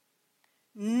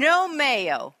 No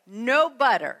mayo, no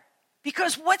butter.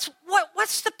 Because what's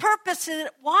the purpose of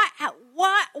it? What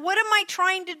am I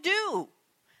trying to do?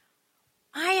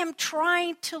 I am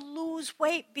trying to lose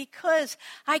weight because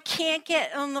I can't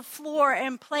get on the floor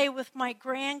and play with my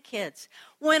grandkids.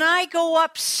 When I go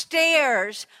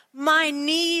upstairs, my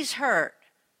knees hurt.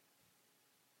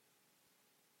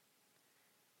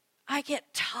 I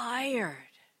get tired.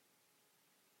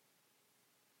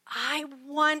 I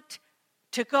want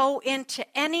to go into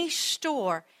any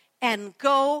store and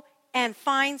go and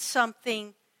find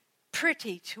something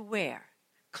pretty to wear.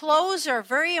 Clothes are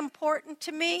very important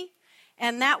to me,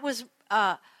 and that was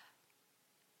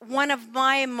one of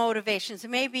my motivations.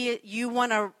 Maybe you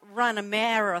want to run a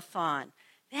marathon.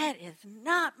 That is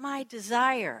not my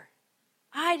desire.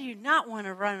 I do not want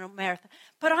to run a marathon.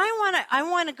 But I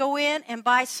want to go in and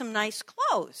buy some nice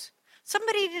clothes.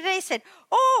 Somebody today said,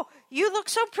 oh, you look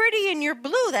so pretty in your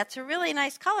blue. That's a really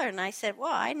nice color. And I said,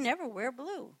 well, I never wear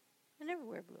blue. I never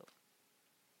wear blue.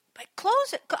 But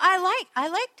clothes, I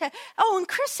like to. Oh, and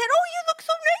Chris said, "Oh, you look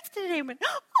so nice today." I went,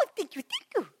 "Oh, thank you."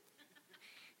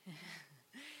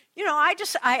 You know, I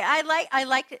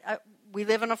like it. We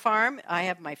live on a farm. I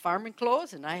have my farming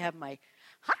clothes, and I have my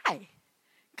high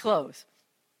clothes.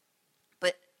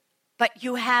 But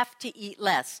you have to eat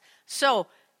less. So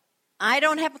I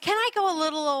don't have. Can I go a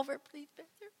little over, please,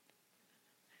 Victor?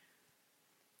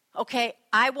 Okay,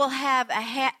 I will have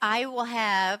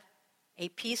a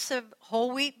piece of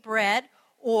whole wheat bread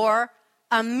or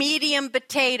a medium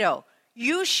potato.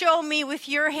 You show me with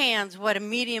your hands what a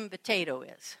medium potato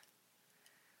is.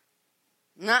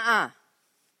 Nuh-uh.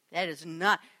 That is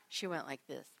not. She went like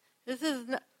this. This is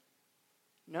not.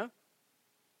 No?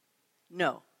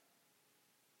 No.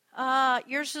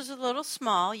 Yours is a little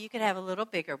small. You could have a little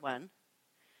bigger one.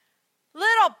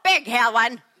 Little big,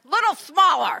 Helen. Little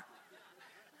smaller.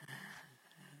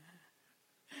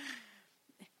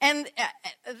 And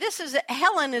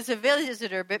Helen is a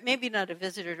visitor, but maybe not a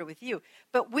visitor with you.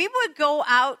 But we would go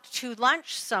out to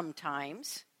lunch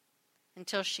sometimes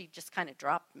until she just kind of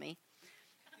dropped me.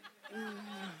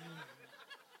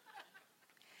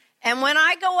 And when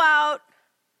I go out,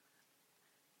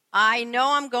 I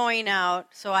know I'm going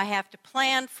out, so I have to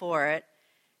plan for it.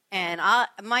 And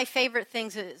my favorite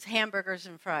things is hamburgers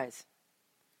and fries.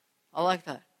 I like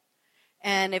that.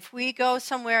 And if we go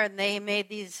somewhere and they made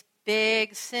these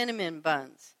big cinnamon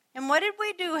buns. And what did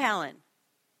we do, Helen?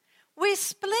 We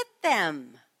split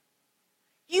them.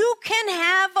 You can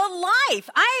have a life.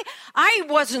 I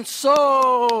wasn't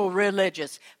so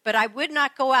religious, but I would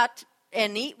not go out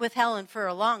and eat with Helen for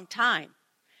a long time.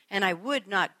 And I would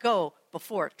not go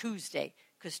before Tuesday,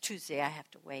 because Tuesday I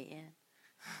have to weigh in.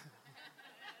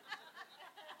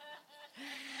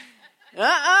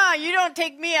 You don't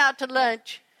take me out to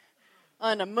lunch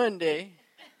on a Monday.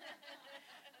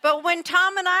 But when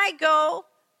Tom and I go,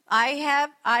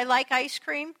 I like ice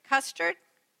cream, custard,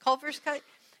 Culver's custard,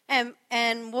 and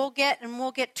we'll get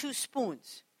 2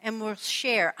 spoons and we'll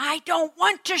share. I don't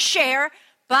want to share,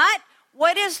 but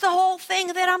what is the whole thing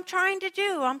that I'm trying to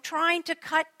do? I'm trying to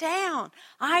cut down.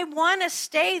 I want to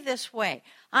stay this way.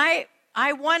 I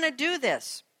want to do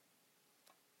this.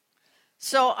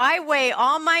 So I weigh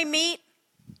all my meat.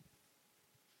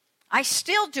 I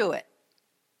still do it.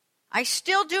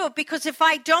 Because if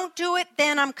I don't do it,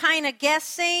 then I'm kind of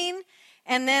guessing,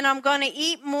 and then I'm going to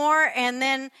eat more, and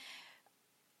then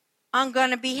I'm going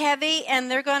to be heavy, and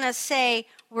they're going to say,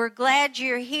 "We're glad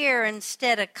you're here,"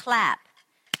 instead of clap.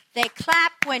 They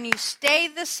clap when you stay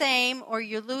the same or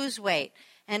you lose weight.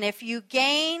 And if you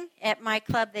gain, at my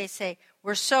club, they say,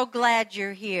 "We're so glad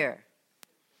you're here."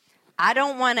 I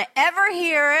don't want to ever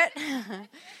hear it.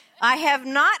 I have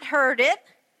not heard it.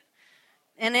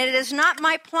 And it is not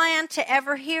my plan to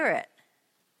ever hear it.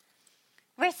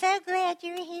 "We're so glad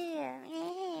you're here."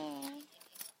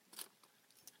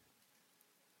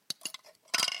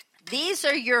 These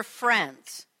are your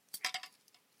friends.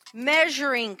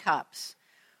 Measuring cups.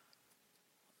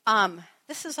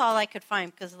 This is all I could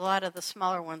find because a lot of the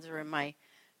smaller ones are in my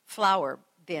flour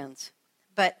bins.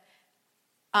 But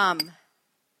I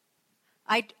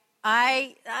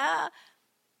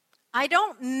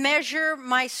don't measure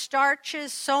my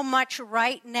starches so much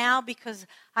right now because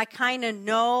I kind of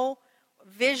know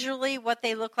visually what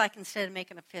they look like instead of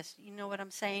making a fist. You know what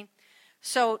I'm saying?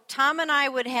 So Tom and I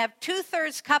would have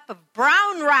 2/3 cup of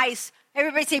brown rice.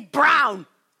 Everybody say brown.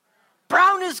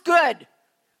 Brown is good.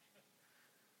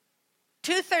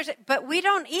 2/3, but we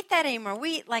don't eat that anymore.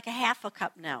 We eat like a half a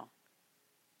cup now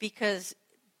because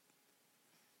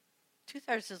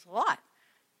 2/3 is a lot.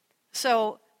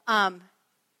 So, and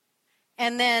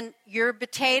then your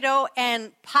potato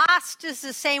and pasta is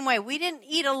the same way. We didn't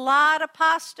eat a lot of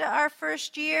pasta our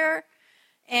first year.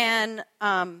 And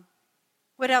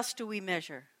what else do we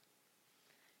measure?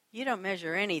 You don't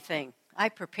measure anything. I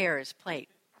prepare his plate.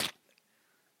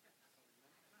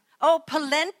 Oh,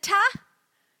 polenta.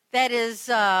 That is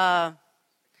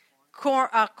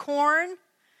corn.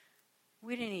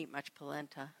 We didn't eat much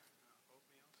polenta.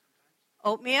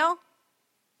 Oatmeal?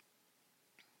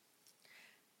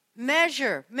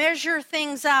 Measure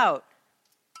things out.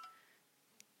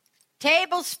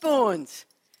 Tablespoons,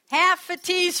 half a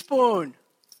teaspoon.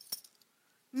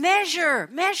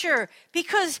 Measure,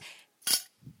 because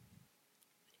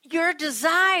your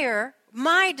desire,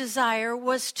 my desire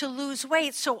was to lose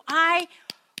weight. So I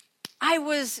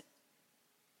was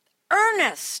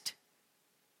earnest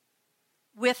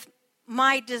with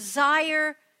my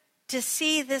desire to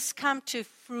see this come to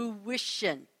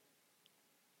fruition.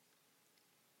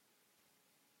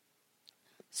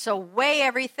 So weigh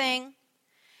everything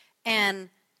and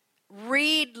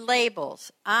read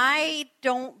labels. I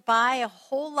don't buy a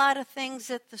whole lot of things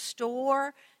at the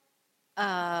store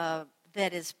that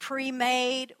is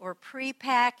pre-made or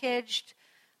pre-packaged.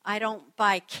 I don't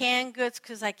buy canned goods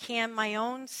because I can my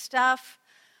own stuff.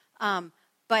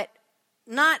 But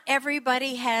not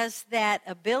everybody has that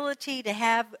ability to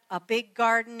have a big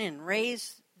garden and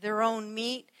raise their own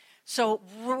meat. So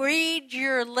read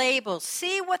your labels.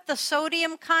 See what the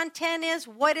sodium content is.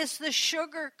 What is the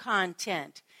sugar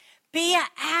content? Be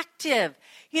active.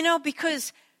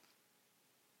 Because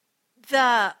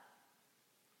the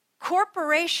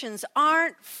corporations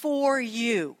aren't for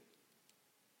you.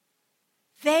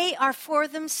 They are for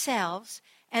themselves,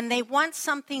 and they want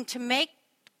something to make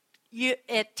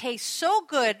it tastes so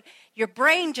good, your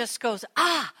brain just goes,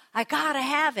 I gotta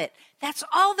have it. That's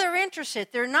all they're interested.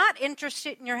 They're not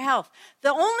interested in your health.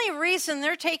 The only reason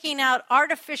they're taking out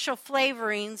artificial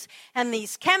flavorings and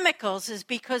these chemicals is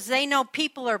because they know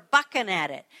people are bucking at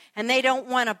it, and they don't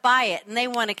want to buy it, and they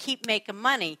want to keep making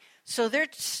money. So they're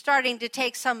starting to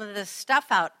take some of this stuff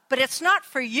out. But it's not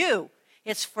for you.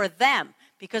 It's for them,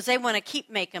 because they want to keep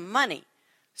making money.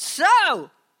 So,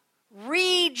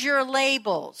 read your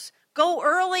labels. Go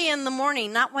early in the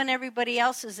morning, not when everybody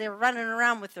else is there running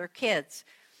around with their kids.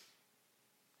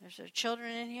 There's there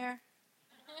children in here?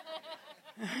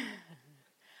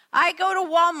 I go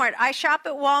to Walmart. I shop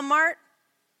at Walmart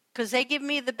because they give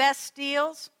me the best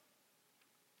deals.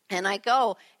 And I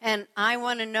go, and I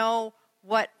want to know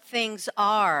what things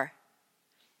are.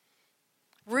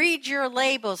 Read your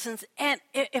labels. And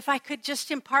if I could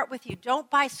just impart with you, don't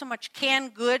buy so much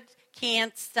canned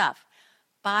stuff.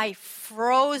 Buy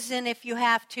frozen if you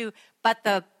have to, but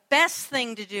the best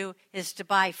thing to do is to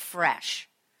buy fresh.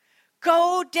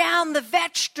 Go down the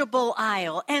vegetable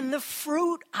aisle and the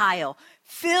fruit aisle.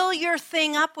 Fill your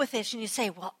thing up with this. And you say,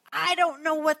 well, I don't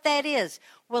know what that is.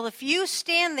 Well, if you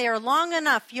stand there long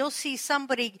enough, you'll see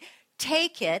somebody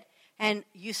take it, and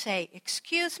you say,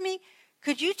 excuse me,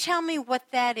 could you tell me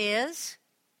what that is?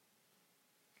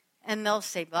 And they'll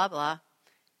say, blah, blah.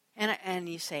 And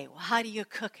you say, well, how do you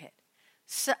cook it?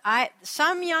 So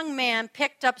some young man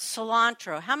picked up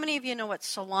cilantro. How many of you know what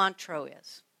cilantro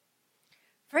is?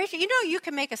 You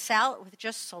can make a salad with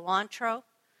just cilantro,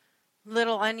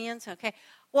 little onions, okay?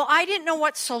 Well, I didn't know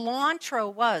what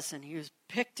cilantro was, and he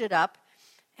picked it up,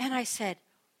 and I said,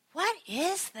 what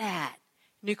is that?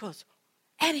 And he goes,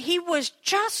 and he was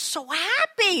just so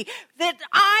happy that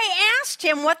I asked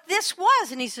him what this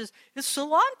was, and he says, it's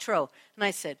cilantro. And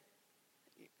I said,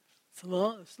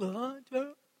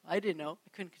 cilantro? I didn't know. I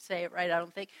couldn't say it right, I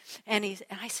don't think. And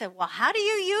I said, well, how do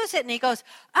you use it? And he goes,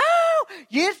 oh,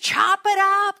 you chop it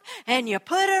up, and you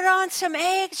put it on some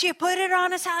eggs, you put it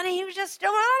on a salad, and he was just,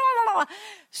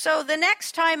 So the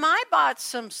next time I bought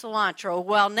some cilantro,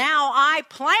 well, now I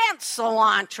plant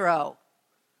cilantro.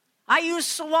 I use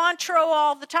cilantro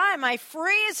all the time. I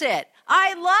freeze it.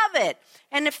 I love it.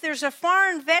 And if there's a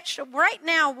foreign vegetable, right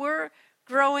now we're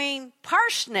growing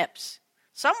parsnips.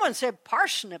 Someone said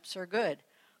parsnips are good.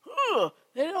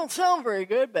 They don't sound very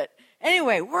good, but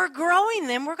anyway, we're growing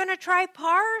them. We're going to try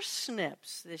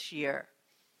parsnips this year.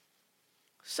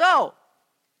 So,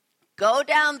 go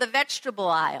down the vegetable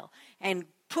aisle and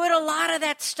put a lot of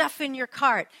that stuff in your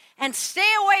cart. And stay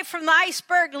away from the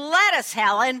iceberg lettuce,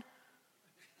 Helen.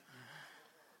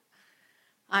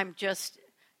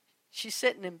 She's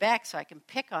sitting in back so I can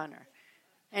pick on her.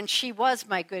 And she was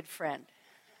my good friend.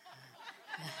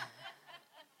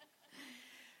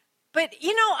 But,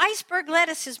 iceberg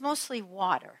lettuce is mostly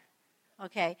water,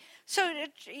 okay? So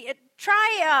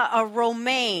try a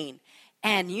romaine.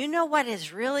 And you know what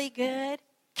is really good?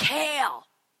 Kale.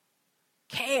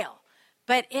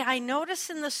 But I notice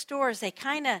in the stores, they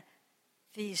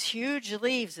these huge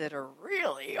leaves that are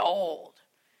really old.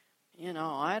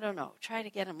 I don't know. Try to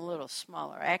get them a little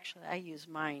smaller. Actually, I use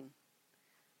mine.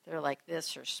 They're like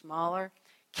this or smaller.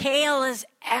 Kale is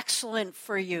excellent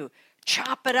for you.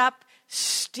 Chop it up.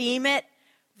 Steam it.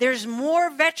 There's more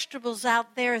vegetables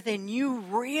out there than you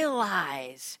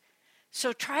realize.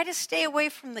 So try to stay away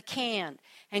from the canned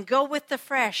and go with the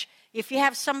fresh. If you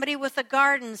have somebody with a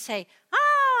garden, say,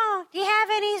 oh, do you have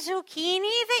any zucchini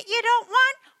that you don't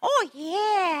want? Oh,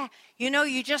 yeah.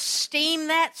 You just steam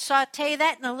that, saute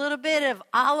that in a little bit of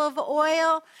olive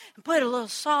oil and put a little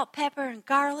salt, pepper, and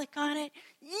garlic on it.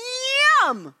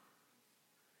 Yum!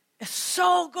 It's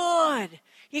so good.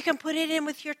 You can put it in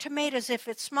with your tomatoes. If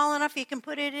it's small enough, you can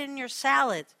put it in your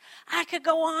salads. I could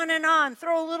go on and on.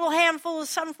 Throw a little handful of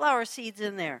sunflower seeds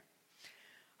in there.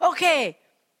 Okay.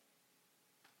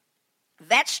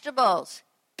 Vegetables.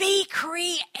 Be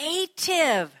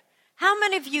creative. How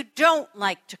many of you don't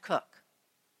like to cook?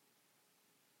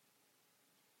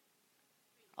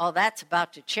 Oh, that's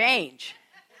about to change.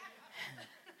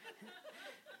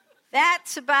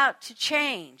 That's about to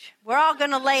change. We're all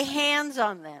going to lay hands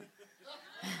on them.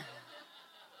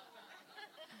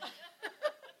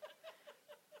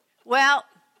 Well,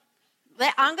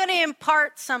 I'm going to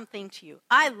impart something to you.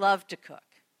 I love to cook.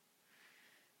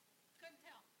 Couldn't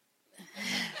tell.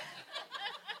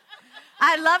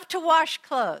 I love to wash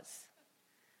clothes.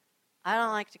 I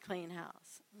don't like to clean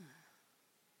house.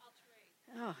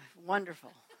 Oh, wonderful.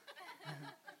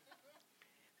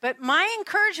 But my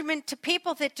encouragement to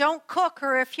people that don't cook,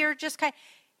 or if you're just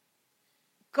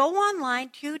go online.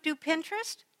 Do you do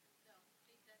Pinterest?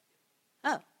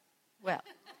 No. Oh, well.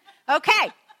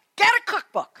 Okay, get a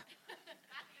cookbook.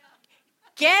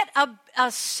 Get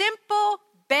a simple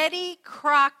Betty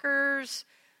Crocker's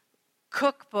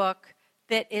cookbook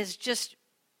that is just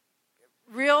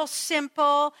real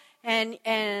simple, and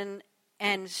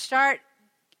start,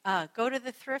 go to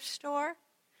the thrift store,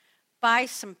 buy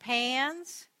some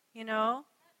pans,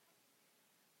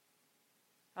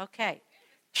 Okay.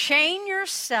 Chain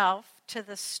yourself to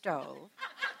the stove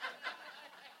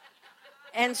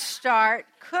and start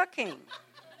cooking.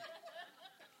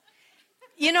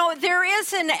 There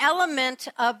is an element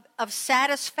of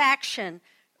satisfaction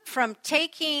from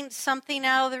taking something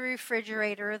out of the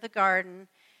refrigerator or the garden,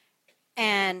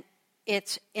 and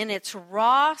it's in its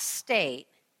raw state,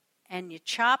 and you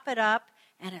chop it up,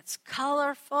 and it's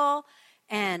colorful,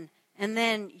 and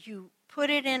then you put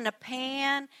it in a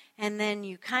pan, and then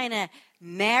you kind of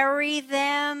marry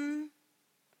them,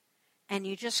 and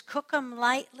you just cook them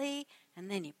lightly, and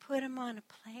then you put them on a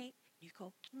plate. You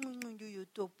go, you're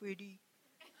so pretty.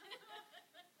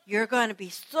 You're going to be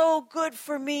so good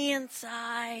for me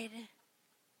inside.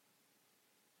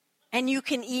 And you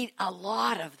can eat a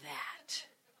lot of that.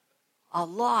 A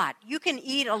lot. You can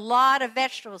eat a lot of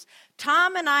vegetables.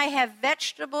 Tom and I have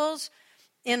vegetables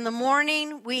in the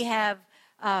morning. We have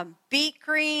beet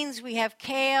greens. We have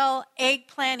kale,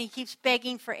 eggplant. He keeps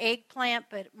begging for eggplant,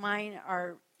 but mine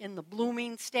are in the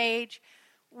blooming stage.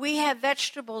 We have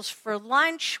vegetables for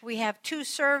lunch. We have 2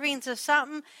 servings of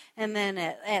something, and then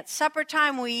at supper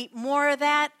time we eat more of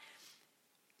that.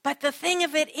 But the thing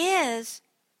of it is,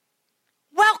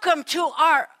 welcome to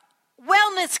our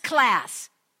wellness class.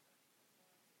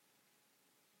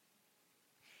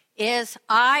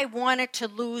 I wanted to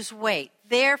lose weight.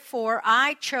 Therefore,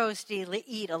 I chose to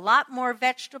eat a lot more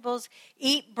vegetables,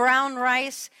 eat brown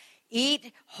rice,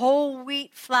 eat whole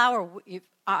wheat flour.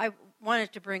 I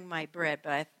wanted to bring my bread,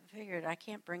 but I figured I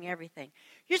can't bring everything.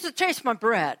 You should taste my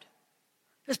bread.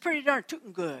 It's pretty darn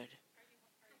tootin' good.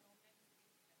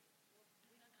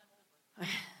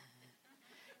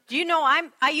 Do you know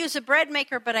I use a bread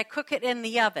maker, but I cook it in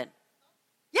the oven?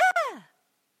 Yeah.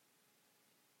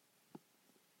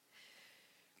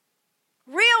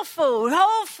 Real food,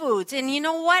 whole foods. And you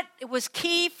know what? It was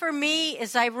key for me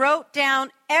is I wrote down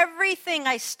everything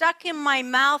I stuck in my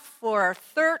mouth for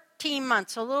 13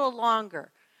 months, a little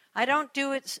longer. I don't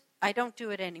do it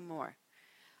anymore.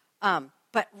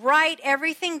 But write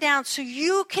everything down so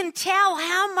you can tell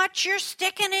how much you're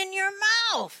sticking in your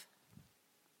mouth.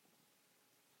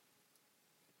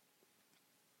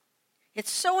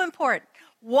 It's so important.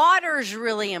 Water is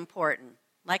really important,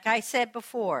 like I said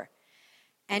before.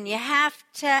 And you have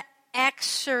to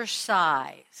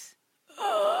exercise.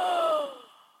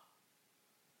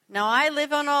 Now, I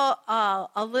live on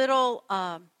a little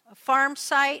farm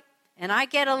site, and I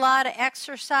get a lot of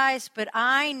exercise, but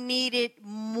I needed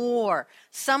more,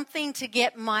 something to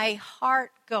get my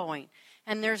heart going.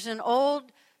 And there's an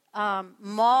old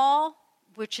mall,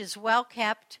 which is well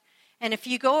kept, and if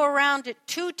you go around it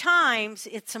 2 times,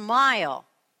 it's a mile.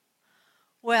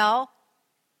 Well,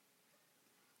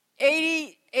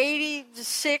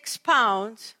 86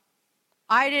 pounds,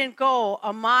 I didn't go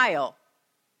a mile.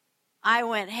 I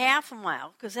went half a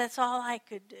mile because that's all I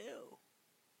could do.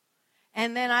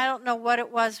 And then I don't know what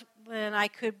it was when I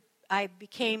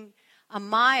became a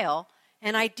mile,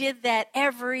 and I did that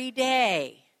every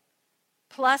day,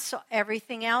 plus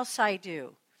everything else I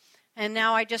do. And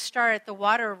now I just started the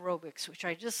water aerobics, which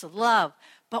I just love.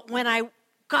 But when I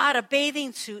got a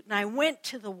bathing suit and I went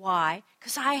to the Y,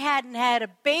 because I hadn't had a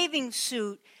bathing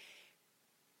suit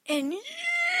in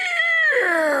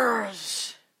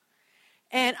years,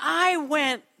 and I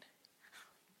went,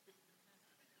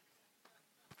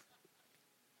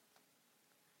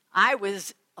 I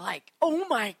was like, oh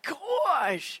my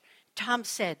gosh. Tom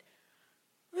said,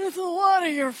 there's a lot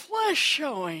of your flesh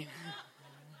showing.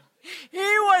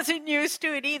 He wasn't used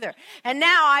to it either. And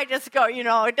now I just go,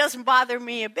 it doesn't bother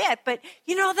me a bit. But,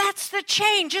 that's the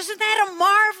change. Isn't that a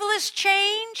marvelous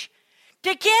change?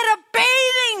 To get a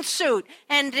bathing suit suit.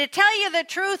 And to tell you the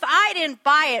truth, I didn't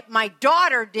buy it. My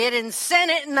daughter did and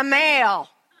sent it in the mail.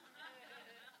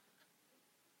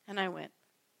 And I went,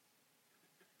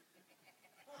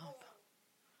 oh.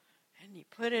 And you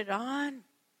put it on.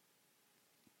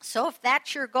 So if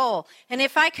that's your goal, and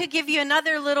if I could give you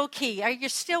another little key, are you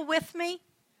still with me?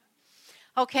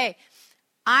 Okay,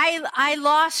 I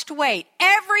lost weight.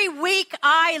 Every week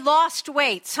I lost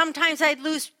weight. Sometimes I'd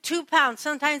lose 2 pounds.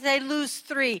 Sometimes I'd lose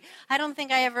 3. I don't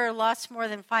think I ever lost more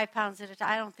than 5 pounds at a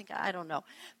time. I don't know.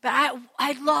 But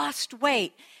I lost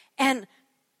weight. And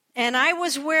I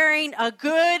was wearing a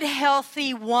good,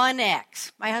 healthy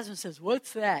 1X. My husband says,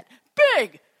 what's that?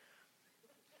 Big!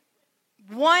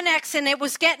 1X, and it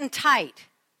was getting tight.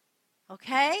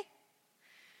 Okay?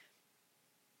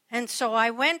 And so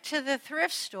I went to the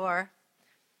thrift store,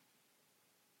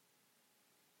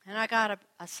 and I got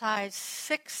a size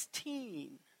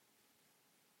 16.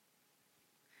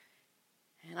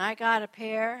 And I got a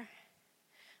pair.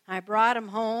 I brought them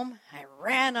home. I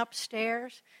ran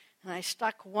upstairs, and I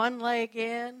stuck one leg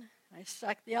in. I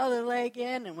stuck the other leg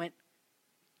in and went,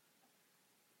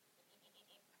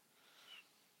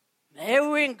 they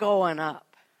weren't going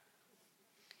up.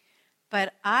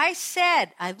 But I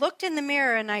looked in the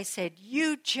mirror and I said,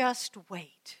 you just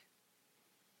wait.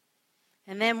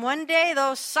 And then one day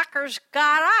those suckers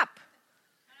got up.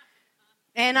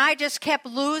 And I just kept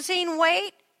losing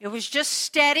weight. It was just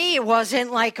steady. It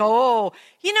wasn't like,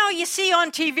 you see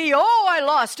on TV, I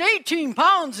lost 18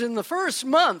 pounds in the first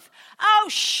month. Oh,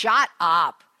 shut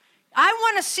up. I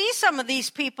want to see some of these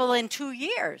people in 2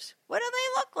 years. What do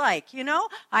they look like,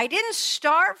 I didn't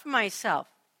starve myself.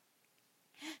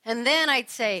 And then I'd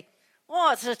say,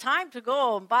 it's the time to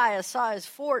go and buy a size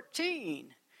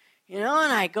 14. And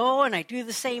I go and I do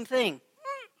the same thing.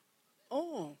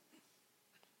 Oh.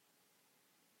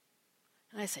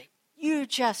 And I say, you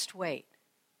just wait.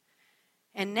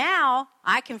 And now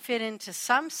I can fit into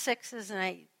some 6s, and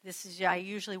I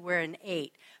usually wear an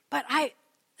 8. But I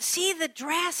see the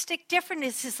drastic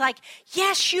difference. It's like,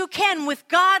 yes, you can with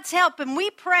God's help. And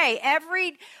we prayed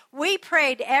every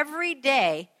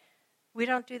day. We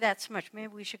don't do that so much.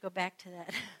 Maybe we should go back to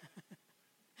that.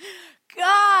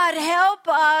 God, help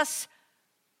us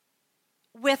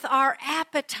with our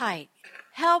appetite.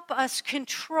 Help us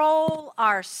control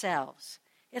ourselves.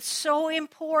 It's so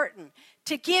important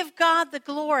to give God the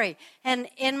glory. And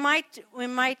in my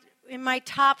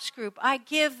TOPS group, I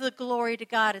give the glory to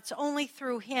God. It's only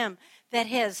through Him that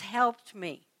has helped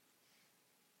me.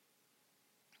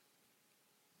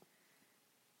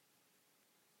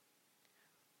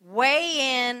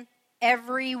 Weigh in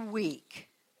every week.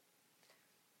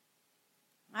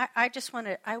 I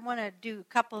want to do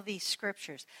a couple of these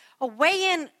scriptures. A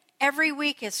weigh in every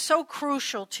week is so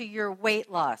crucial to your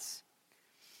weight loss.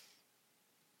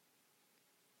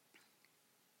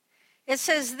 It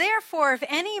says, therefore, if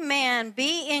any man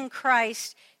be in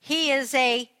Christ, he is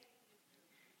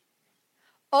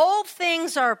old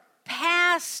things are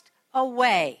passed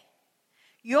away.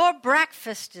 Your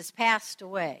breakfast is passed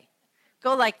away.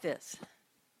 Go like this.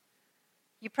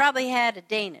 You probably had a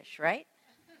Danish, right?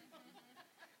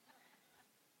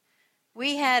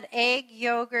 We had egg,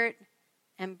 yogurt,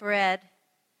 and bread,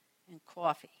 and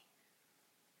coffee.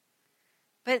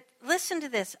 But listen to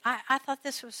this. I thought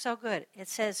this was so good. It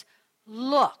says,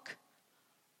 look,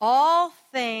 all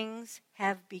things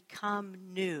have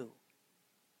become new.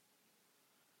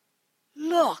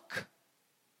 Look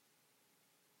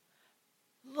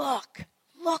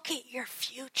at your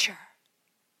future.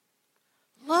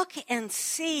 Look and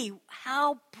see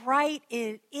how bright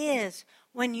it is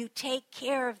when you take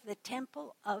care of the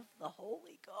temple of the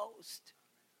Holy Ghost.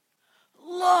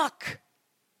 Look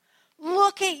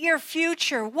at your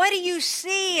future. What do you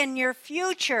see in your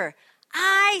future?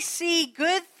 I see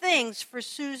good things for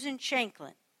Susan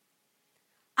Shanklin.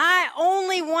 I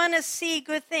only want to see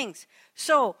good things.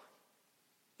 So,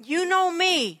 you know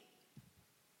me.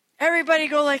 Everybody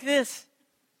go like this.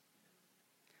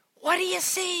 What do you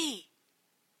see?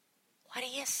 What do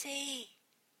you see?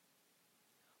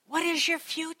 What is your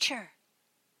future?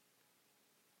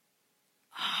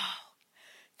 Oh,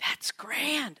 that's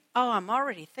grand. Oh, I'm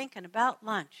already thinking about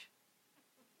lunch.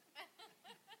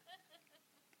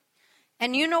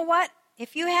 And you know what?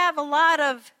 If you have a lot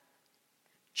of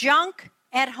junk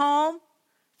at home,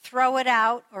 throw it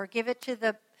out or give it to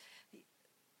the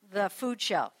food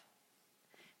shelf.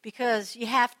 Because you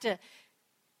have to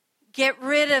get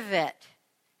rid of it.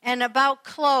 And about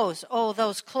clothes. Oh,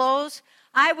 those clothes.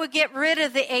 I would get rid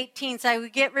of the 18s. I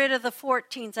would get rid of the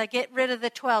 14s. I get rid of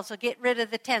the 12s. I get rid of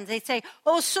the 10s. They say,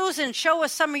 oh, Susan, show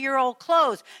us some of your old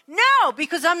clothes. No,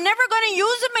 because I'm never going to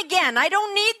use them again. I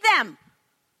don't need them.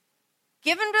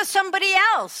 Give them to somebody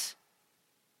else.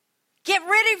 Get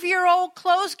rid of your old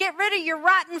clothes. Get rid of your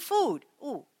rotten food.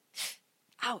 Ooh,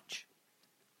 ouch.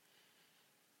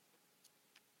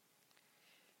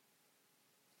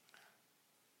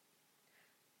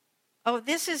 Oh,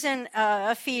 this is in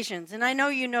Ephesians, and I know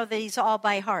you know these all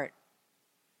by heart.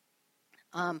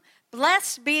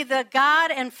 Blessed be the God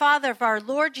and Father of our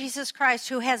Lord Jesus Christ,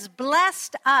 who has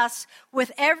blessed us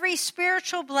with every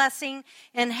spiritual blessing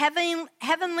in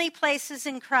heavenly places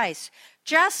in Christ,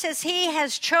 just as he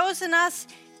has chosen us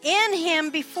in him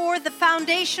before the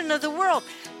foundation of the world.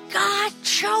 God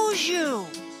chose you.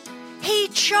 He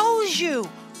chose you.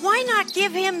 Why not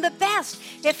give him the best?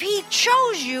 If he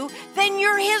chose you, then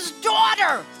you're his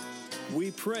daughter.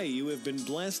 We pray you have been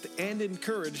blessed and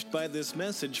encouraged by this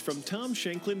message from Tom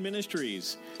Shanklin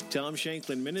Ministries. Tom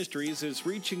Shanklin Ministries is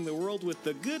reaching the world with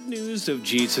the good news of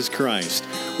Jesus Christ.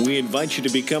 We invite you to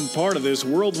become part of this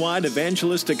worldwide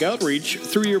evangelistic outreach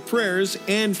through your prayers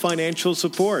and financial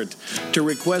support. To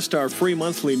request our free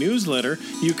monthly newsletter,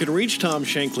 you can reach Tom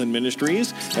Shanklin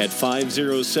Ministries at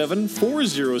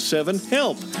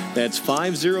 507-407-HELP. That's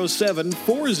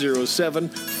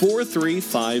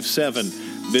 507-407-4357.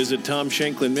 Visit Tom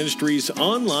Shanklin Ministries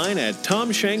online at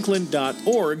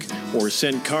tomshanklin.org or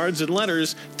send cards and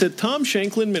letters to Tom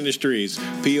Shanklin Ministries,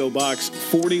 P.O. Box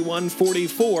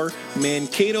 4144,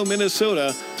 Mankato,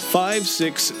 Minnesota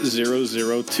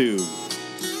 56002.